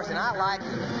bucking horse, and I like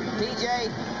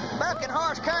TJ. Bucking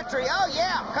horse country. Oh,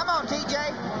 yeah. Come on, TJ.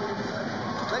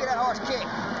 Look at that horse kick.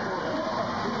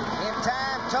 In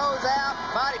time, toes out,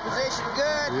 body position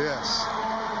good. Yes.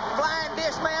 Flying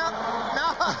dismount.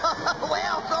 No.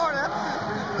 Well, sort of.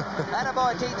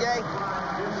 Attaboy, TJ.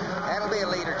 That'll be a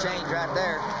leader change right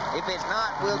there. If it's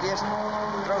not, we'll just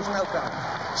throw snow cone.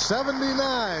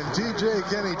 79, TJ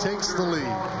Kenny takes the lead.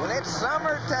 Well, it's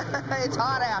summertime. It's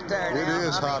hot out there now. It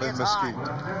is hot in Mesquite.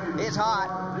 It's hot.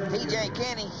 TJ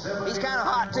Kenny, he's kind of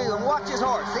hot too. And watch his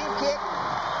horse. See him kick?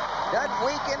 Doesn't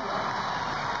weaken.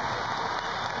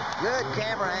 Good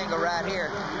camera angle right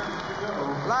here.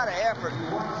 A lot of effort.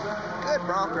 Good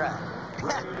bronc ride.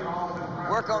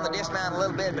 Work on the dismount a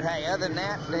little bit, but hey, other than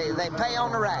that, they pay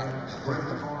on the ride.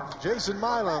 Jason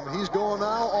Milam, he's going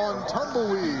now on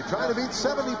Tumbleweed, trying to beat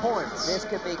 70 points. This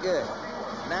could be good.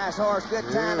 Nice horse, good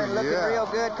timing, looking real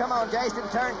good. Come on, Jason,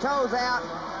 turn toes out.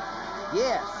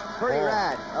 Yes, pretty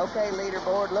ride. Okay,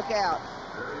 leaderboard, look out.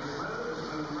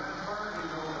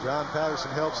 John Patterson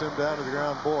helps him down to the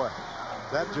ground. Boy,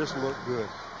 that just looked good.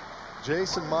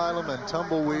 Jason Milam and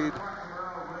Tumbleweed.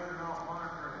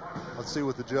 Let's see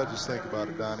what the judges think about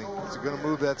it, Donnie. Is it going to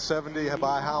move that 70?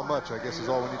 By how much, I guess, is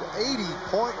all we need.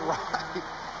 80-point ride.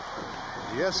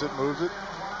 Yes, it moves it.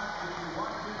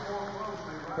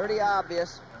 Pretty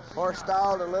obvious. Horse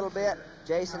stalled a little bit.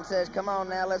 Jason says, come on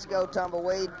now, let's go,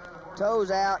 Tumbleweed.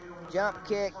 Toes out, jump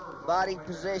kick, body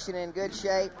position in good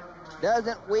shape.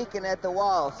 Doesn't weaken at the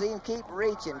wall. See him keep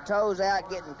reaching. Toes out,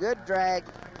 getting good drag.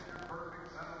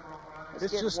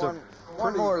 It's just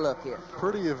one more look here.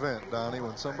 Pretty event, Donnie,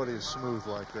 when somebody is smooth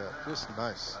like that. Just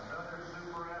nice.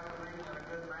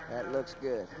 That looks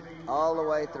good. All the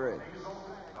way through.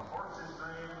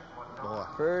 Boy.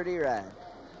 Pretty ride.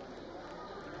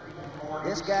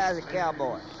 This guy's a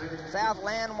cowboy.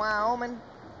 Southland, Wyoming.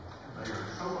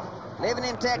 Living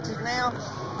in Texas now.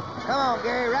 Come on,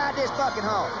 Gary, ride this fucking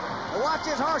horse. Now watch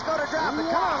this horse go to drop it.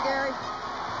 Come on, Gary.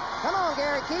 Come on,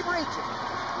 Gary, keep reaching.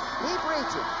 Keep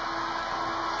reaching.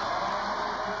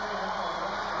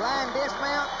 Blind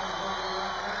dismount.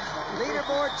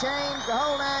 Leaderboard change, the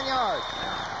whole 9 yards.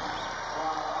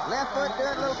 Left foot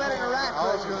doing a little better than the right foot.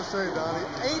 I was going to say, Donnie,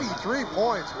 83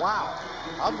 points. Wow.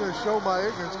 I'm going to show my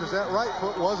ignorance because that right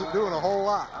foot wasn't doing a whole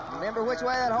lot. Remember which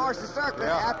way that horse is circling.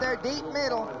 Yeah. Out there deep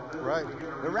middle. Right.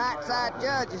 The right side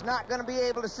judge is not going to be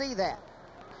able to see that.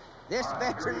 This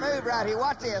veteran move right here.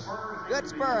 Watch this. Good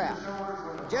spur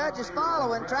out. Judge is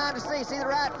following, trying to see. See the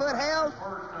right foot held?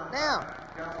 Now,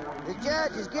 the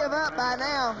judges give up by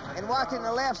now and watching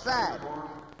the left side.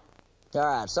 All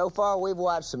right, so far we've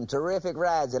watched some terrific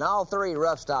rides in all 3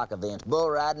 rough stock events, bull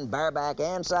riding, bareback,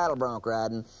 and saddle bronc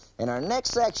riding. And our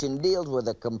next section deals with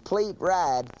a complete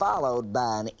ride followed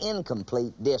by an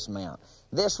incomplete dismount.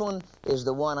 This one is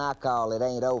the one I call It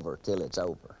Ain't Over Till It's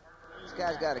Over. This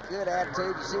guy's got a good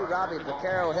attitude. You see Robbie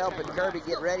Vaquero helping Kirby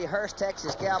get ready. Hurst,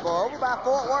 Texas Cowboy over by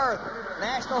Fort Worth.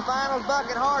 National Finals,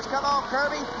 bucking horse. Come on,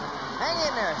 Kirby. Hang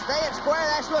in there. Stay in square.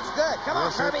 That looks good. Come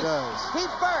on, Kirby. It does. Keep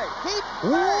spurring. Keep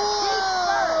spurring. Keep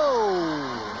spurring.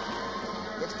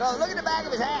 It's close. Look at the back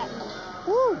of his hat.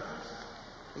 Woo!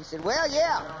 He said, well,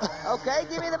 yeah. Okay,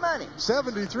 give me the money.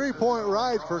 73-point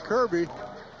ride for Kirby.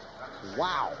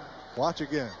 Wow. Watch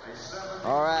again.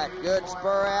 All right, good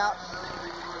spur out.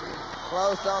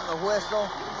 Close on the whistle.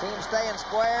 See him staying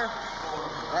square.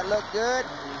 That looked good.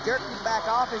 Jerking back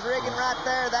off his rigging right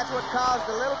there. That's what caused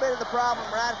a little bit of the problem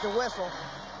right at the whistle.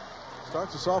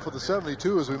 Starts us off with the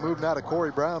 72 as we move now to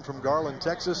Corey Brown from Garland,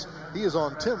 Texas. He is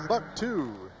on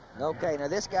Timbuktu. Okay, now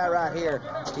this guy right here,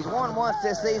 he's won once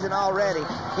this season already.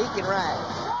 He can ride.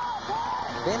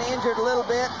 Been injured a little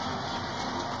bit.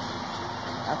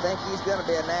 I think he's going to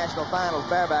be a national finals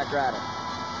bareback rider.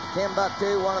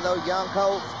 Timbuktu, one of those young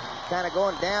colts, kind of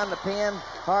going down the pin,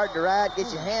 hard to ride.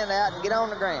 Get your hand out and get on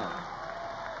the ground.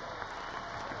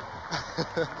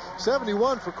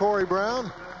 71 for Corey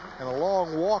Brown, and a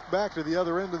long walk back to the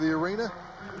other end of the arena.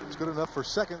 It's good enough for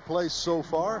second place so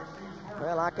far.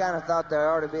 Well, I kind of thought there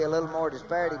ought to be a little more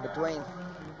disparity between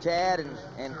Chad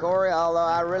and Corey, although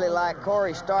I really like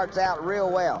Corey. Starts out real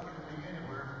well.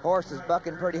 Horse is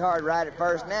bucking pretty hard right at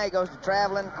first. Now he goes to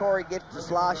traveling. Corey gets to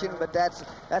sloshing, but that's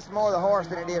more the horse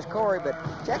than it is Corey. But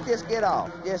check this get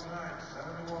off. Just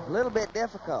a little bit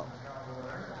difficult.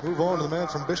 Move on to the man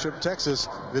from Bishop, Texas,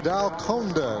 Vidal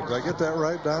Conde. Did I get that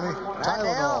right, Donnie?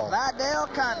 Vidal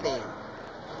Conde.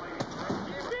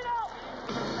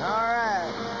 All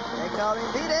right. They call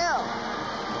him Vidal.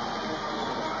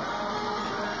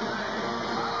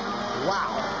 Wow.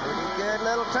 Pretty good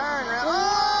little turn. Oh!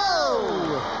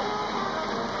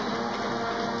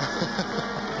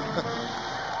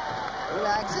 He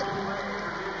likes it.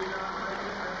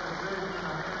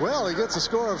 Well, he gets a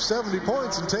score of 70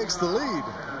 points and takes the lead.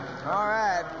 All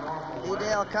right.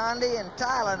 Vidal Conde and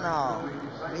Tylenol.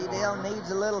 Vidal needs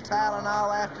a little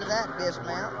Tylenol after that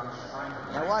dismount.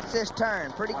 Now watch this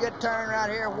turn. Pretty good turn right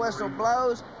here. Whistle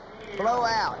blows. Blow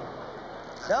out.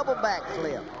 Double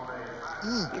backflip.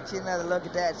 Get you another look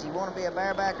at that. So you want to be a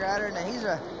bareback rider? Now he's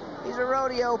a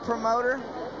rodeo promoter.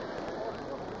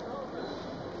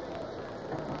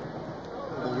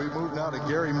 Well, we move now to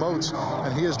Gary Moats,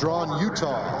 and he has drawn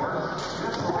Utah.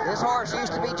 This horse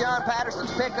used to be John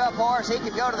Patterson's pickup horse. He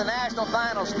could go to the national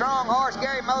finals. Strong horse.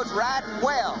 Gary Moats riding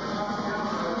well.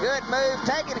 Good move.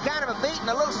 Taking kind of a beating,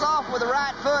 a little soft with the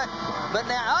right foot. But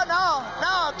now, oh,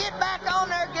 no, get back on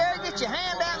there, Gary. Get your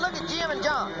hand out. Look at Jim and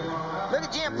John. Look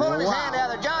at Jim pulling his hand out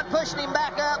there. John pushing him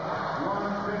back up.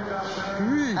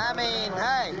 I mean,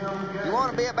 hey, you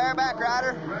want to be a bareback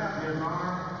rider?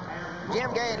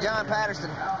 Jim Gay and John Patterson.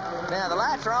 Now, the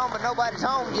lights are on, but nobody's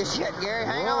home just yet, Gary.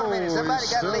 Hang on a minute. Somebody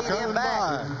got to lead him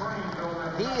back.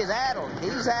 He is addled.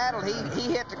 He's addled. He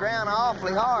hit the ground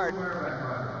awfully hard.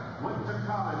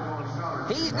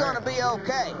 He's going to be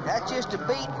okay. That's just a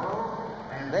beat.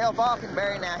 Dale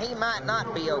Falkenberry, now, he might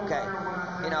not be okay.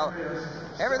 You know,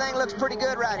 everything looks pretty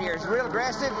good right here. It's real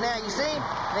aggressive. Now, you see him,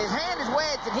 his hand is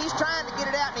wedged, and he's trying to get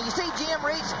it out. Now, you see Jim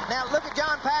reach. Now, look at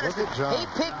John Patterson. He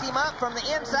picked him up from the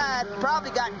inside,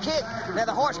 probably got kicked. Now,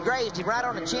 the horse grazed him right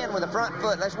on the chin with the front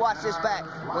foot. Let's watch this back.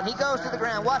 When he goes to the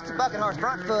ground, watch the bucking horse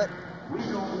front foot.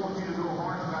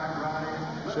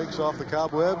 Shakes off the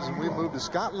cobwebs, and we move to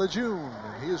Scott Lejeune.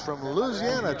 He is from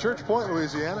Louisiana, Church Point,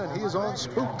 Louisiana, and he is on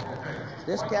Spook.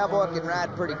 This cowboy can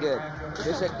ride pretty good.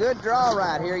 It's a good draw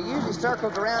right here. He usually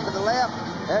circles around to the left.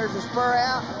 There's the spur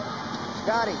out.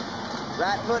 Scotty,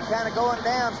 right foot kind of going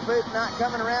down. Spook not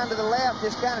coming around to the left,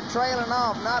 just kind of trailing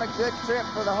off. Not a good trip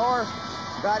for the horse.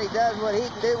 Scotty does what he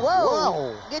can do. Whoa!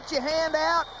 Whoa. Get your hand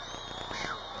out.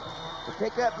 The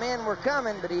pickup men were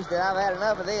coming, but he said, I've had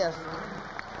enough of this.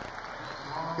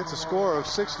 Gets a score of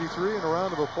 63 and a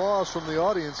round of applause from the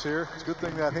audience here. It's a good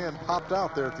thing that hand popped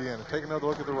out there at the end. Take another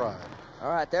look at the ride. All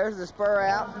right, there's the spur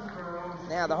out.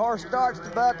 Now the horse starts to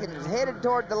buck and is headed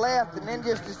toward the left and then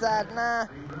just decides, nah,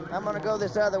 I'm going to go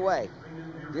this other way.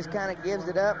 Just kind of gives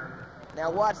it up.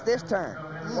 Now watch this turn.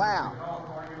 Wow.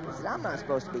 He said, I'm not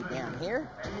supposed to be down here.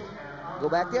 Go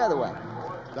back the other way.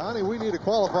 Donnie, we need a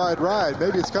qualified ride.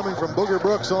 Maybe it's coming from Booger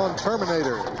Brooks on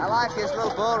Terminator. I like this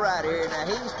little bull right here. Now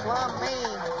he's plumb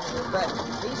mean, but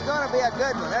he's going to be a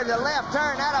good one. There's a left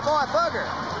turn. Atta boy, Booger.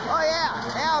 Oh yeah.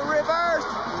 Now reverse.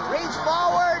 Reach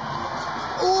forward.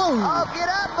 Ooh. Oh, get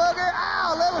up, Booger.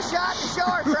 Ow, little shot in the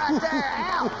shorts right there.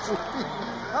 Ouch.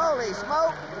 Holy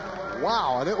smoke.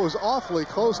 Wow, and it was awfully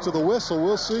close to the whistle.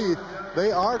 We'll see.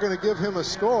 They are going to give him a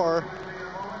score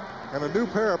and a new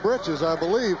pair of britches, I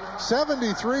believe.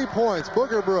 73 points,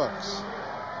 Booger Brooks.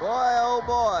 Boy, oh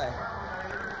boy.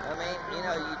 I mean, you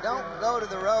know, you don't go to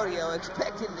the rodeo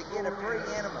expecting to get a free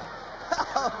animal.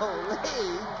 Holy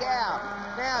cow.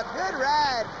 Now, good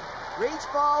ride. Reach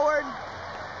forward.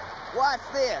 Watch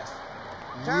this.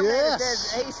 Terminator Yes.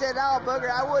 says, he said, oh, Booger,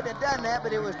 I wouldn't have done that,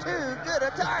 but it was too good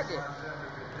a target.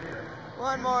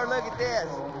 One more look at this.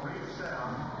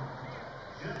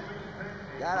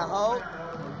 Got a hold.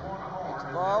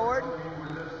 Reach forward.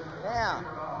 Now,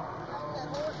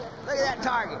 look at that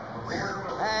target.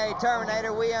 Hey,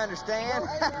 Terminator, we understand.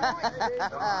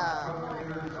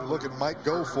 Look at Mike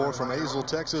Goforth from Azle,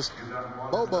 Texas.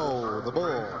 Bobo, the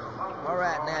bull. All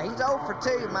right, now he's 0 for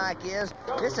 2, Mike is.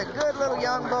 It's a good little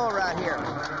young bull right here.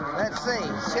 Let's see.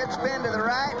 Should spin to the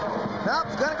right. Nope,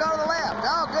 it's going to go to the left.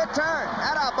 Oh, good turn.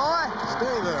 Atta boy.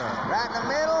 Stay there. Right in the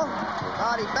middle.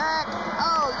 Body back.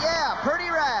 Oh, yeah, pretty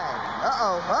ride.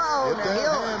 Uh-oh, uh-oh. Get Now that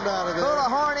he'll hand out of there. pull a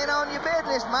horn in on your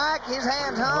business, Mike. His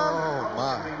hand's hung. Oh,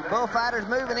 my. Bullfighter's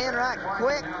moving in right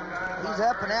quick. He's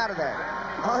up and out of there.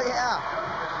 Oh, yeah.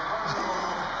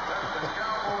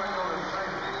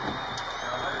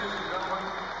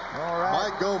 All right.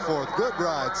 Mike Goforth, good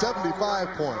ride, 75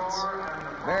 points.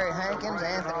 Barry Hankins,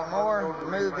 Anthony Moore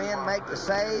move in, make the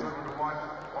save.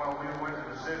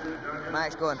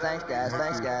 Mike's going, thanks, guys.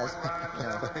 Thanks, guys. You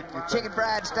know, chicken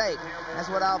fried steak. That's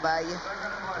what I'll buy you.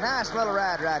 Nice little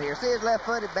ride right here. See his left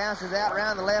foot, it bounces out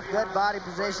around the left, good body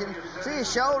position. See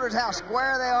his shoulders, how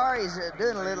square they are. He's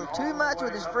doing a little too much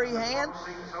with his free hand.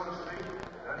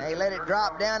 Now he let it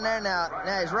drop down there. Now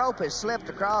his rope has slipped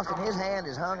across and his hand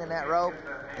is hung in that rope.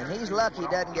 And he's lucky he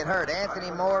doesn't get hurt. Anthony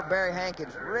Moore, Barry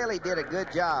Hankins really did a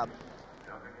good job.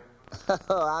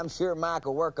 I'm sure Mike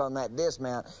will work on that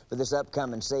dismount for this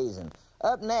upcoming season.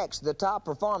 Up next, the top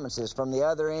performances from the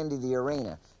other end of the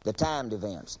arena, the timed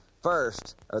events.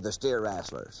 First are the steer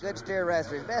wrestlers. Good steer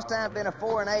wrestlers. Best time been a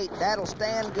 4 and 8. That'll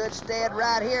stand good stead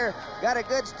right here. Got a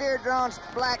good steer drawn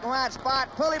black and white spot.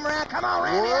 Pull him around. Come on,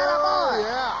 Randy. Whoa, Boy.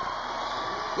 yeah.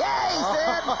 Yeah, he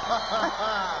said.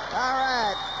 All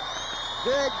right.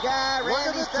 Good guy, Randy Look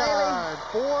at the Staley. time,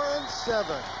 4 and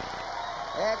 7.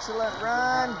 Excellent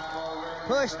run.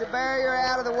 Push the barrier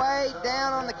out of the way,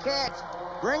 down on the catch.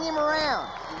 Bring him around.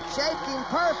 Shaped him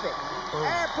perfect.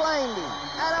 Airplaned him.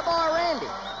 Atta boy, Randy.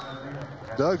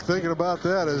 Doug thinking about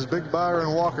that as Big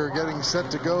Byron Walker getting set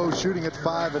to go, shooting at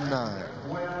 5 and 9.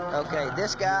 Okay,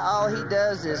 this guy, all he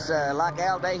does is, like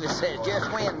Al Davis says,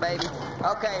 just win, baby.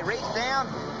 Okay, reach down.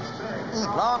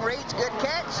 Long reach, good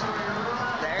catch.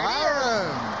 There it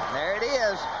is. There it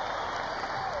is.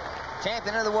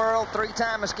 Champion of the world,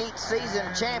 3-time Mesquite season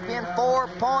champion,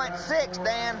 4.6,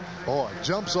 Dan. Boy,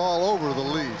 jumps all over the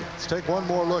lead. Let's take one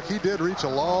more look. He did reach a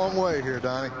long way here,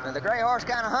 Donnie. And the gray horse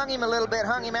kind of hung him a little bit,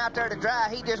 hung him out there to dry.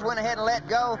 He just went ahead and let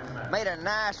go, made a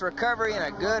nice recovery and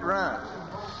a good run.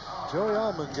 Joey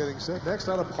Allman getting set. Next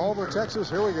out of Palmer, Texas.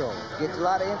 Here we go. Gets a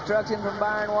lot of instruction from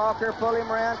Byron Walker. Pull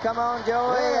him around. Come on,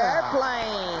 Joey. Yeah.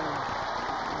 Airplane.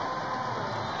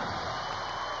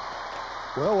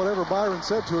 Well, whatever Byron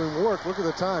said to him worked. Look at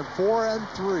the time, 4 and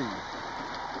 3.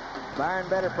 Byron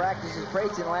better practice his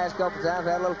preaching the last couple times.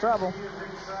 Had a little trouble.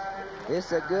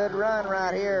 It's a good run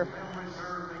right here.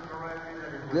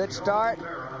 Good start.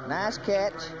 Nice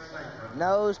catch.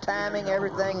 Nose, timing,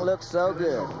 everything looks so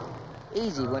good.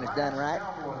 Easy when it's done right.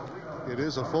 It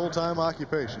is a full-time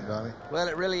occupation, Donnie. Well,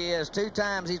 it really is. 2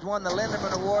 times he's won the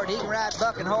Linderman Award. He can ride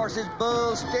bucking horses,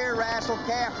 bulls, steer wrestle,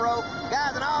 calf rope.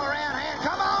 Guy's an all-around hand.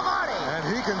 Come on, Marty!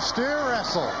 And he can steer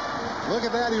wrestle. Look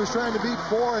at that. He was trying to beat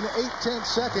 4 and 8/10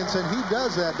 seconds, and he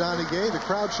does that, Donnie Gay. The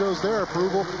crowd shows their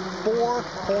approval.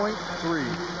 4.3.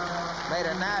 Made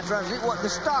a nice run. The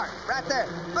start, right there.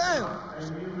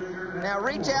 Boom! Now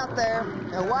reach out there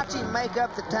and watch him make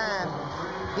up the time.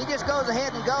 He just goes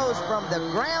ahead and goes from the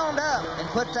ground up and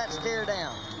puts that steer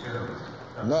down.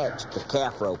 Next, the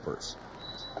calf ropers.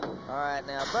 All right,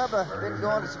 now Bubba been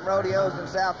going to some rodeos in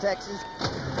South Texas.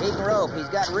 He can rope. He's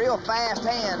got real fast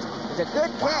hands. It's a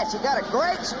good catch. He got a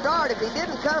great start if he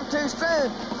didn't come too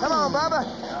soon. Come on, Bubba.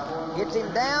 Gets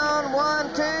him down.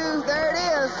 1, 2. There it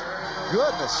is.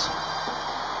 Goodness.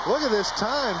 Look at this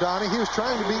time, Donnie. He was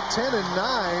trying to beat 10 and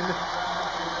 9.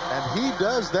 And he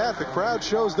does that. The crowd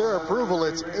shows their approval.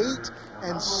 It's 8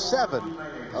 and 7.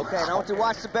 Okay, now I want you to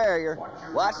watch the barrier.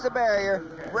 Watch the barrier.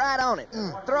 Right on it.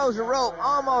 Throws a rope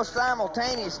almost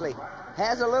simultaneously.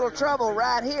 Has a little trouble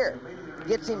right here.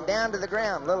 Gets him down to the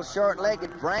ground. Little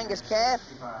short-legged Brangus calf.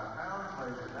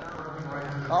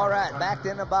 All right, back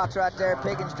in the box right there.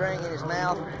 Picking string in his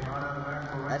mouth.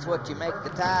 That's what you make the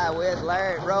tie with.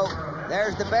 Lariat rope.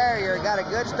 There's the barrier. Got a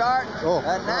good start. Oh,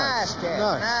 a nice catch.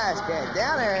 Nice catch.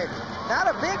 Down there. Not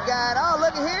a big guy at all.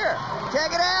 Look at here.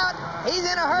 Check it out. He's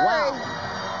in a hurry. Wow.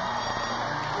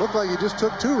 Looked like he just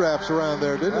took 2 wraps around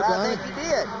there, didn't it, Donnie? I think he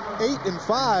did. 8 and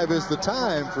 5 is the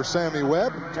time for Sammy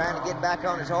Webb. Trying to get back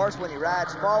on his horse when he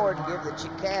rides forward and give the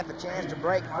calf a chance to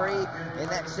break free in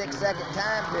that 6-second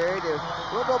time period.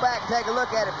 We'll go back and take a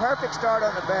look at it. Perfect start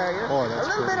on the barrier. Boy, a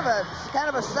little bit of a kind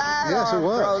of a side yes, arm it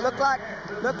was. throw.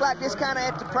 Looked like this kind of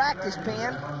at the practice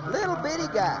pen. Little bitty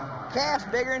guy. Calf's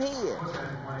bigger than he is.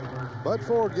 Bud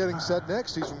Ford getting set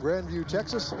next. He's from Grandview,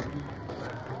 Texas.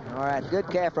 All right, good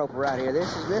calf roper right here.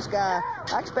 This guy,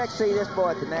 I expect to see this boy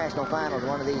at the national finals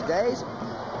one of these days.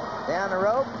 Down the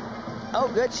rope. Oh,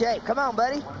 good shape. Come on,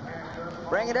 buddy.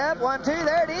 Bring it up. 1, 2.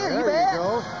 There it is. There you bet. You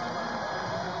go.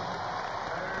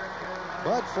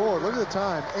 Bud Ford, look at the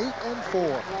time. 8 and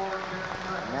 4.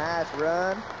 Nice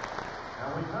run.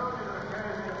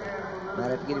 Might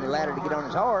have to get him a ladder to get on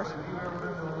his horse.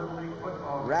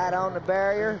 Right on the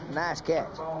barrier. Nice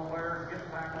catch.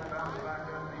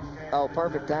 Oh,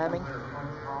 perfect timing.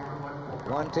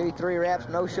 1, 2, 3 wraps,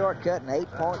 no shortcut, and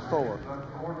 8.4.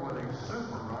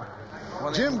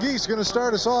 Jim Geese going to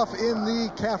start us off in the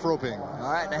calf roping.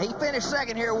 All right, now he finished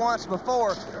second here once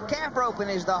before. Calf roping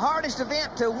is the hardest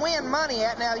event to win money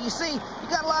at. Now, you see, you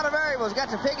got a lot of variables. You got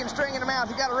the pig and string in the mouth.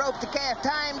 You got to rope the calf,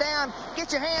 tie him down,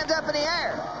 get your hands up in the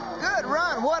air. Good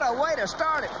run. What a way to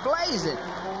start it. Blazing.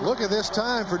 Look at this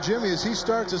time for Jimmy as he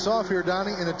starts us off here,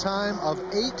 Donnie, in a time of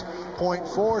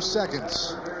 8.4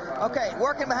 seconds. Okay,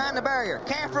 working behind the barrier.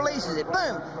 Calf releases it.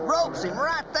 Boom. Ropes him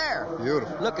right there.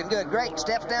 Beautiful. Looking good. Great.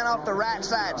 Steps down off the right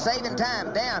side. Saving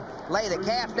time. Down. Lay the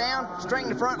calf down. String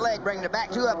the front leg. Bring the back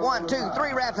 2 up. 1, 2,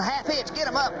 3 wraps. A half hitch. Get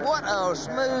him up. What a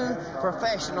smooth,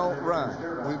 professional run.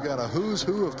 We've got a who's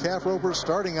who of calf ropers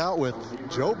starting out with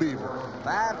Joe Beaver.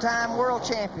 5-time world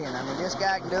champion. I mean, this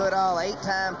guy can do it all. 8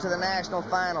 times to the national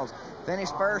finals.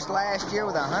 Finished first last year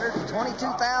with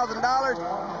 $122,000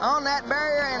 on that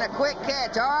barrier and a quick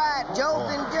catch. All right,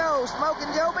 Joltin' Joe,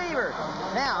 Smoking Joe Beaver.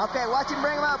 Now, okay, watch him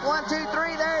bring him up. 1, 2,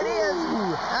 3, there it is.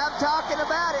 I'm talking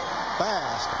about it.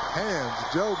 Fast hands,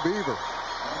 Joe Beaver.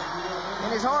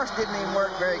 And his horse didn't even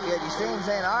work very good. You see him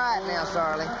saying, all right now,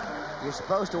 Sarling, you're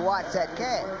supposed to watch that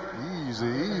cat. Easy,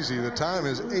 easy. The time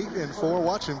is 8 and 4.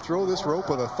 Watch him throw this rope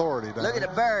with authority. Look at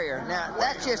the barrier. Now,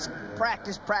 that's just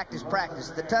practice, practice, practice.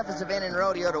 The toughest event in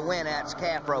rodeo to win at is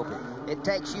calf roping. It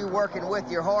takes you working with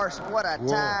your horse. What a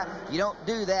tie. You don't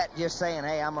do that just saying,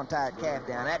 hey, I'm going to tie a calf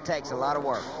down. That takes a lot of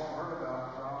work.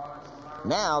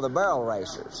 Now, the barrel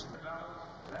racers.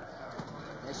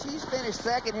 Now, she's finished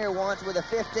second here once with a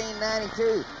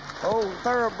 15.92. Old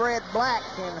thoroughbred black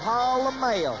in Hall of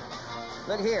Mail.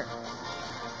 Look here.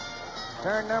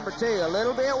 Turn number 2, a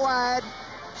little bit wide.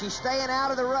 She's staying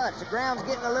out of the ruts. The ground's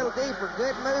getting a little deeper.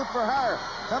 Good move for her.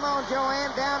 Come on,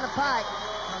 Joanne, down the pike.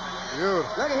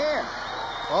 Beautiful. Look at here.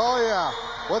 Oh, yeah.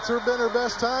 What's been her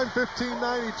best time?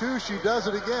 15.92. She does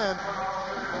it again.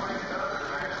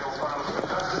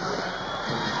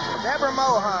 Deborah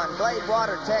Mohan,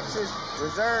 Gladewater, Texas,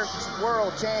 reserve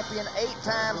world champion, 8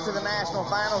 times to the national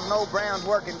finals. No Brown's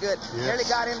working good. Yes. Nearly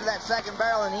got into that second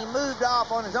barrel, and he moved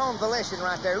off on his own volition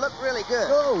right there. Looked really good.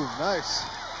 Oh, nice.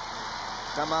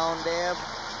 Come on, Deb.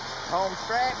 Home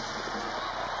stretch.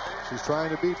 She's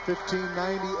trying to beat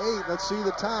 15.98. Let's see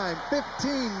the time.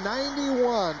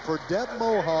 15.91 for Deb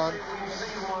Mohan.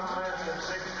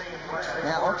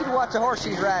 Now, I want you to watch the horse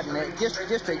she's riding.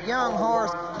 Just a young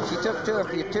horse. She took to a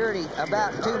futurity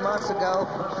about 2 months ago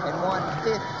and won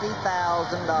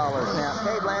 $50,000. Now,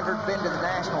 Kay Blanford's been to the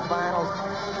national finals.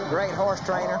 Great horse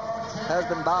trainer.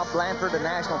 Husband Bob Blanford, the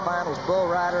national finals bull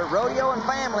rider. Rodeo and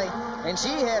family. And she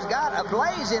has got a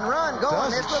blazing run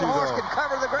going. This little horse could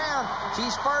cover the ground.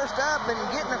 She's first up and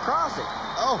getting across it.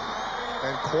 Oh,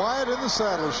 and quiet in the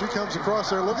saddle as she comes across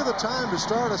there. Look at the time to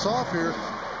start us off here.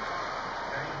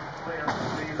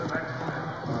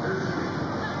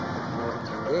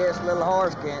 This little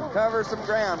horse can cover some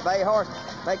ground. Bay horse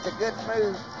makes a good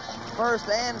smooth first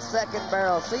and second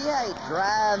barrel. See how he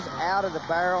drives out of the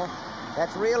barrel?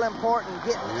 That's real important,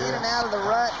 getting in and out of the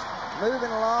rut,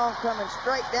 moving along, coming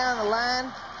straight down the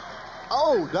line.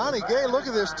 Oh, Donnie Gay, look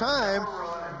at this time.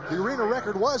 The arena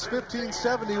record was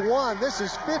 15:71. This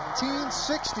is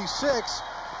 15:66,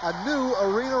 a new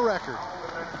arena record.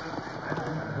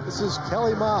 This is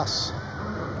Kelly Moss.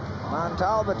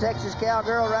 Montalba, Texas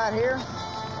cowgirl right here.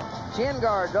 Chin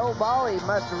guards, old Bally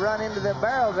must have run into the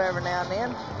barrels every now and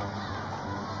then.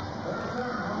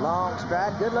 Long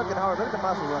stride, good looking horse. Look at the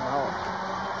muscles on the horse.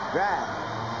 Drive.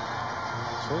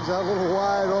 Swings out a little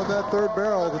wide on that third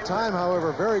barrel. The time,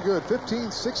 however, very good,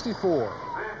 15:64.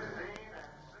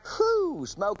 Whew,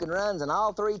 smoking runs in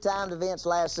all 3 timed events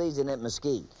last season at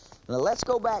Mesquite. Now let's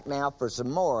go back now for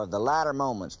some more of the lighter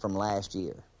moments from last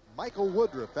year. Michael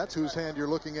Woodruff, that's whose hand you're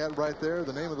looking at right there.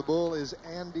 The name of the bull is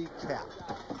Andy Cap.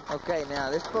 Okay, now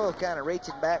this bull kind of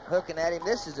reaching back, hooking at him.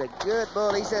 This is a good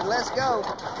bull. He said, let's go.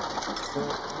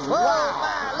 Whoa,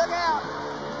 my, look out.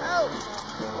 Oh.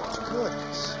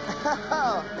 Goodness.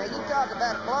 Now you talk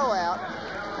about a blowout.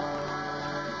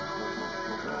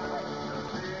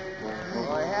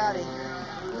 Boy, howdy.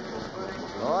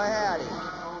 Boy, howdy.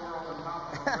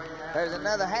 There's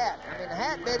another hat. I mean, the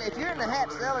hat business, if you're in the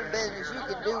hat selling business, you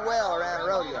can do well around a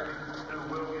rodeo.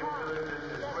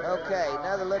 Okay,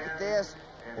 another look at this.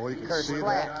 Boy, you can Curse see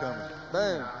flat. that coming.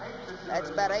 Boom. That's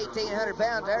about 1,800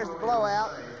 pounds. There's the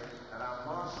blowout.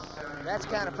 That's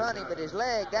kind of funny, but his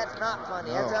leg, that's not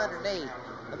funny. No. That's underneath.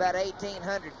 About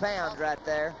 1,800 pounds right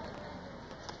there.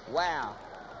 Wow.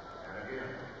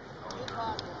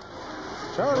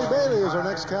 Charlie Bailey is our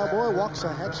next cowboy,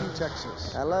 Waxahachie,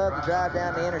 Texas. I love to drive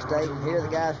down the interstate and hear the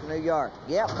guys from New York.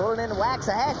 Yep, pulling into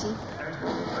Waxahachie.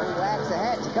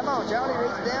 Waxahachie. Come on, Charlie,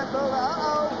 reach down, pull.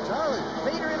 Uh-oh. Charlie.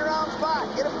 Feet are in the wrong spot.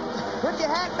 Get him. Put your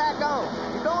hat back on.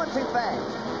 You're going too fast.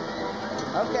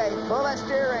 Okay, pull that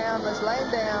steer around. Let's lay him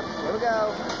down. Here we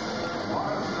go.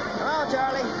 Come on,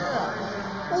 Charlie.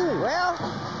 Ooh. Well,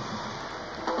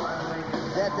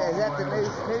 is that the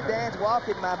new dance,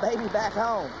 walking my baby back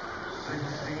home?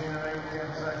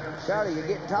 Charlie, you're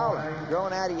getting taller,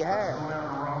 growing out of your hair.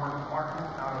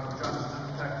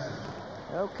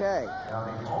 Okay.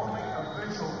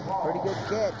 Pretty good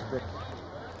catch, but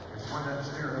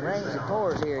the rains and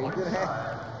pours here. You're gonna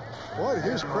have. Boy, to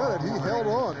his credit, he held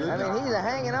on, didn't he? I mean, he's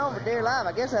hanging on for dear life.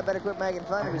 I guess I better quit making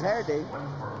fun of his hairdo.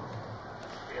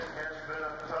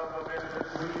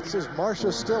 This is Marcia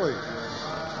Stilley.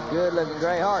 Good looking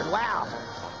gray horse. Wow.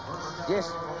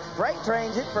 Just freight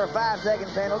trains it for a 5-second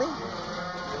penalty.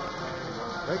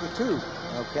 Make it 2.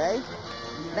 Okay.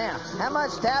 Now, how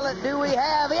much talent do we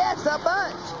have? Yes, a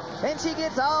bunch. And she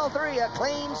gets all 3, a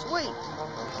clean sweep.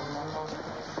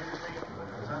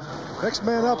 Next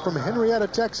man up from Henrietta,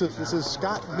 Texas, this is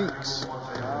Scott Meeks.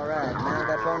 All right,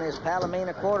 mounted up on his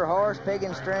Palomino quarter horse, pig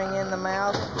and string in the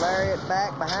mouth, lariat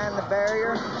back behind the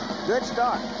barrier. Good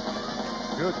start.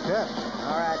 Good catch.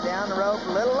 All right, down the rope,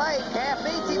 a little late. Calf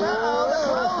beats him. Uh-oh, the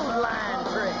clothesline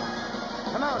trick.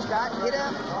 Come on, Scott, get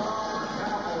up.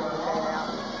 Okay, now.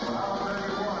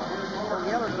 Little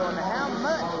Yeller's going, how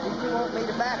much do you want me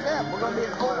to back up? We're going to be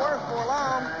in Fort Worth for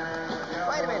long.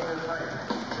 Wait a minute.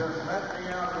 I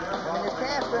mean, this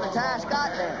calf's going to tie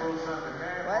Scott down.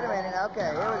 Wait a minute.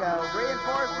 Okay, here we go.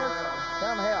 Reinforcements,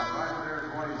 come help.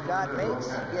 Scott Meeks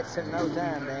gets in no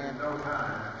time, Dan.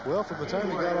 Well, from the time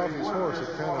he got off his horse,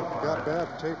 it kind of got bad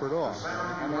and tapered off.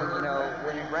 I mean, you know,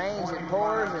 when it rains, it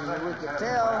pours, and we can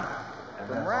tell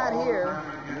from right here,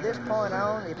 from this point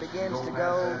on, it begins to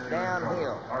go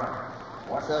downhill,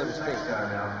 so to speak.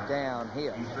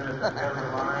 Downhill.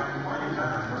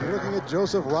 You're looking at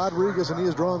Joseph Rodriguez, and he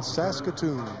has drawn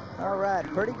Saskatoon. All right,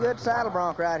 pretty good saddle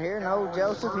bronc right here. And old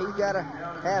Joseph, he's got to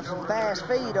have some fast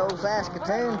feet, old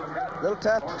Saskatoon. A little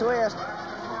tough to twist.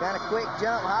 Kind of quick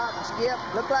jump, hop, and skip.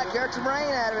 Looked like jerked some rain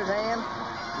out of his hand.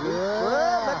 Yeah.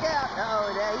 Whoa, look out. Oh,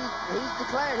 he's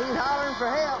declared. He's hollering for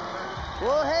help.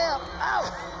 Whoa, help. Oh.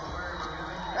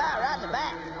 Right in the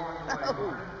back.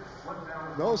 Oh.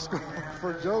 No score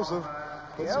for Joseph.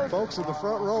 Some folks in the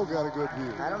front row got a good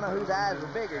view. I don't know whose eyes were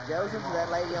bigger, Joseph or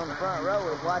that lady on the front row.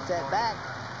 Let's watch that back.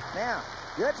 Now,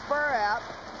 good spur out.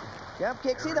 Jump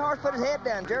kick. See the horse put his head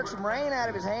down, jerk some rein out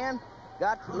of his hand.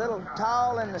 Got a little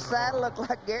tall in the saddle, looked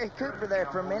like Gary Cooper there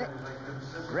for a minute.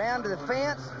 Round to the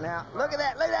fence. Now, look at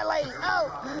that lady.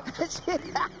 Oh,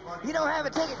 you don't have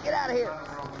a ticket. Get out of here.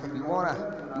 You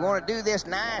wanna do this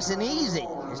nice and easy,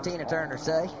 as Tina Turner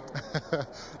say.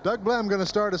 Doug Blem going to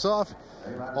start us off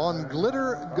on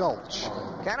Glitter Gulch.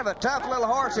 Kind of a tough little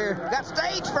horse here. Got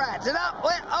stage fright. Sit up.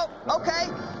 Well, oh, okay.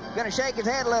 Gonna shake his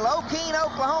head a little. O'Keene,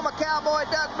 Oklahoma cowboy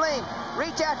Doug Bling.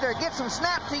 Reach out there, get some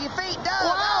snap to your feet. Doug,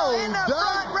 wow, in the Doug.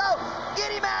 front row.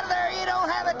 Get him out of there. You don't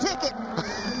have a ticket.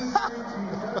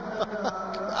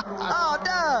 Oh,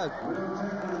 Doug.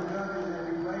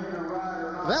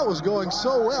 That was going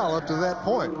so well up to that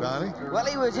point, Donnie. Well,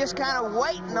 he was just kind of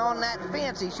waiting on that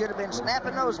fence. He should have been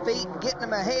snapping those feet, getting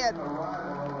them ahead.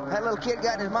 That little kid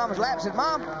got in his mama's lap and said,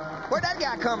 Mom, where'd that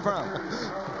guy come from?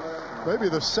 Maybe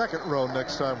the second row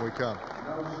next time we come.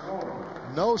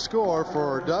 No score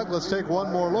for Doug. Let's take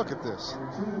one more look at this.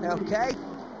 Okay.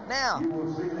 Now,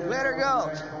 Glitter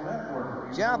Gulch.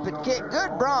 Jump and kick.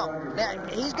 Good bronc. Now,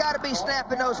 he's got to be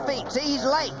snapping those feet. See, he's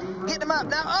late. Get him up.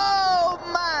 Now, oh,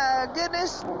 my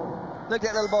goodness. Look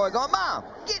at that little boy going, Mom,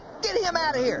 get him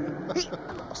out of here.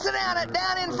 Sit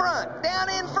down in front. Down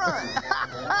in front.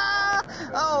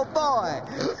 Oh, boy.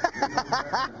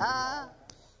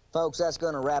 Folks, that's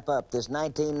going to wrap up this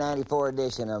 1994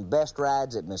 edition of Best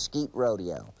Rides at Mesquite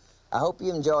Rodeo. I hope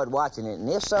you enjoyed watching it, and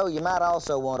if so, you might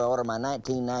also want to order my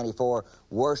 1994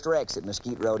 Worst Wrecks at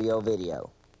Mesquite Rodeo video.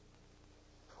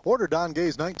 Order Don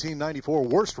Gay's 1994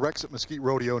 Worst Wrecks at Mesquite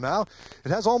Rodeo now. It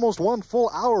has almost 1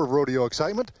 full hour of rodeo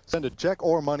excitement. Send a check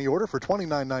or money order for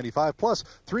 $29.95 plus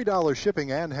 $3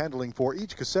 shipping and handling for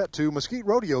each cassette to Mesquite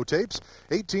Rodeo Tapes,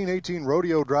 1818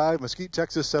 Rodeo Drive, Mesquite,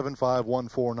 Texas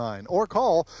 75149. Or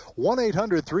call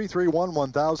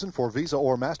 1-800-331-1000 for Visa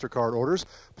or MasterCard orders.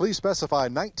 Please specify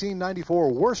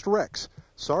 1994 Worst Wrecks.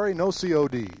 Sorry, no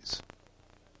CODs.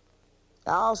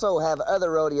 I also have other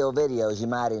rodeo videos you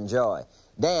might enjoy.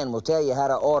 Dan will tell you how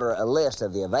to order a list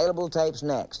of the available tapes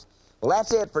next. Well,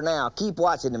 that's it for now. Keep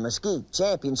watching the Mesquite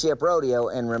Championship Rodeo,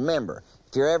 and remember,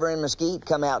 if you're ever in Mesquite,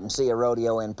 come out and see a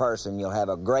rodeo in person. You'll have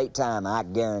a great time, I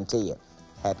guarantee it.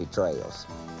 Happy trails.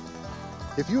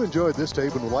 If you enjoyed this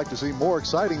tape and would like to see more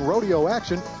exciting rodeo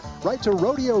action, write to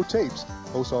Rodeo Tapes,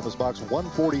 Post Office Box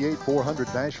 148,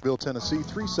 400, Nashville, Tennessee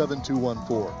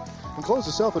 37214. Enclose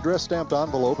a self-addressed stamped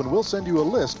envelope, and we'll send you a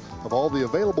list of all the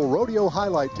available rodeo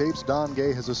highlight tapes Don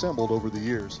Gay has assembled over the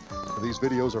years. These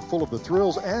videos are full of the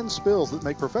thrills and spills that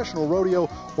make professional rodeo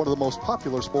one of the most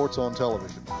popular sports on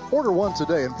television. Order one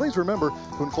today, and please remember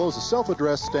to enclose a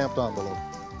self-addressed stamped envelope.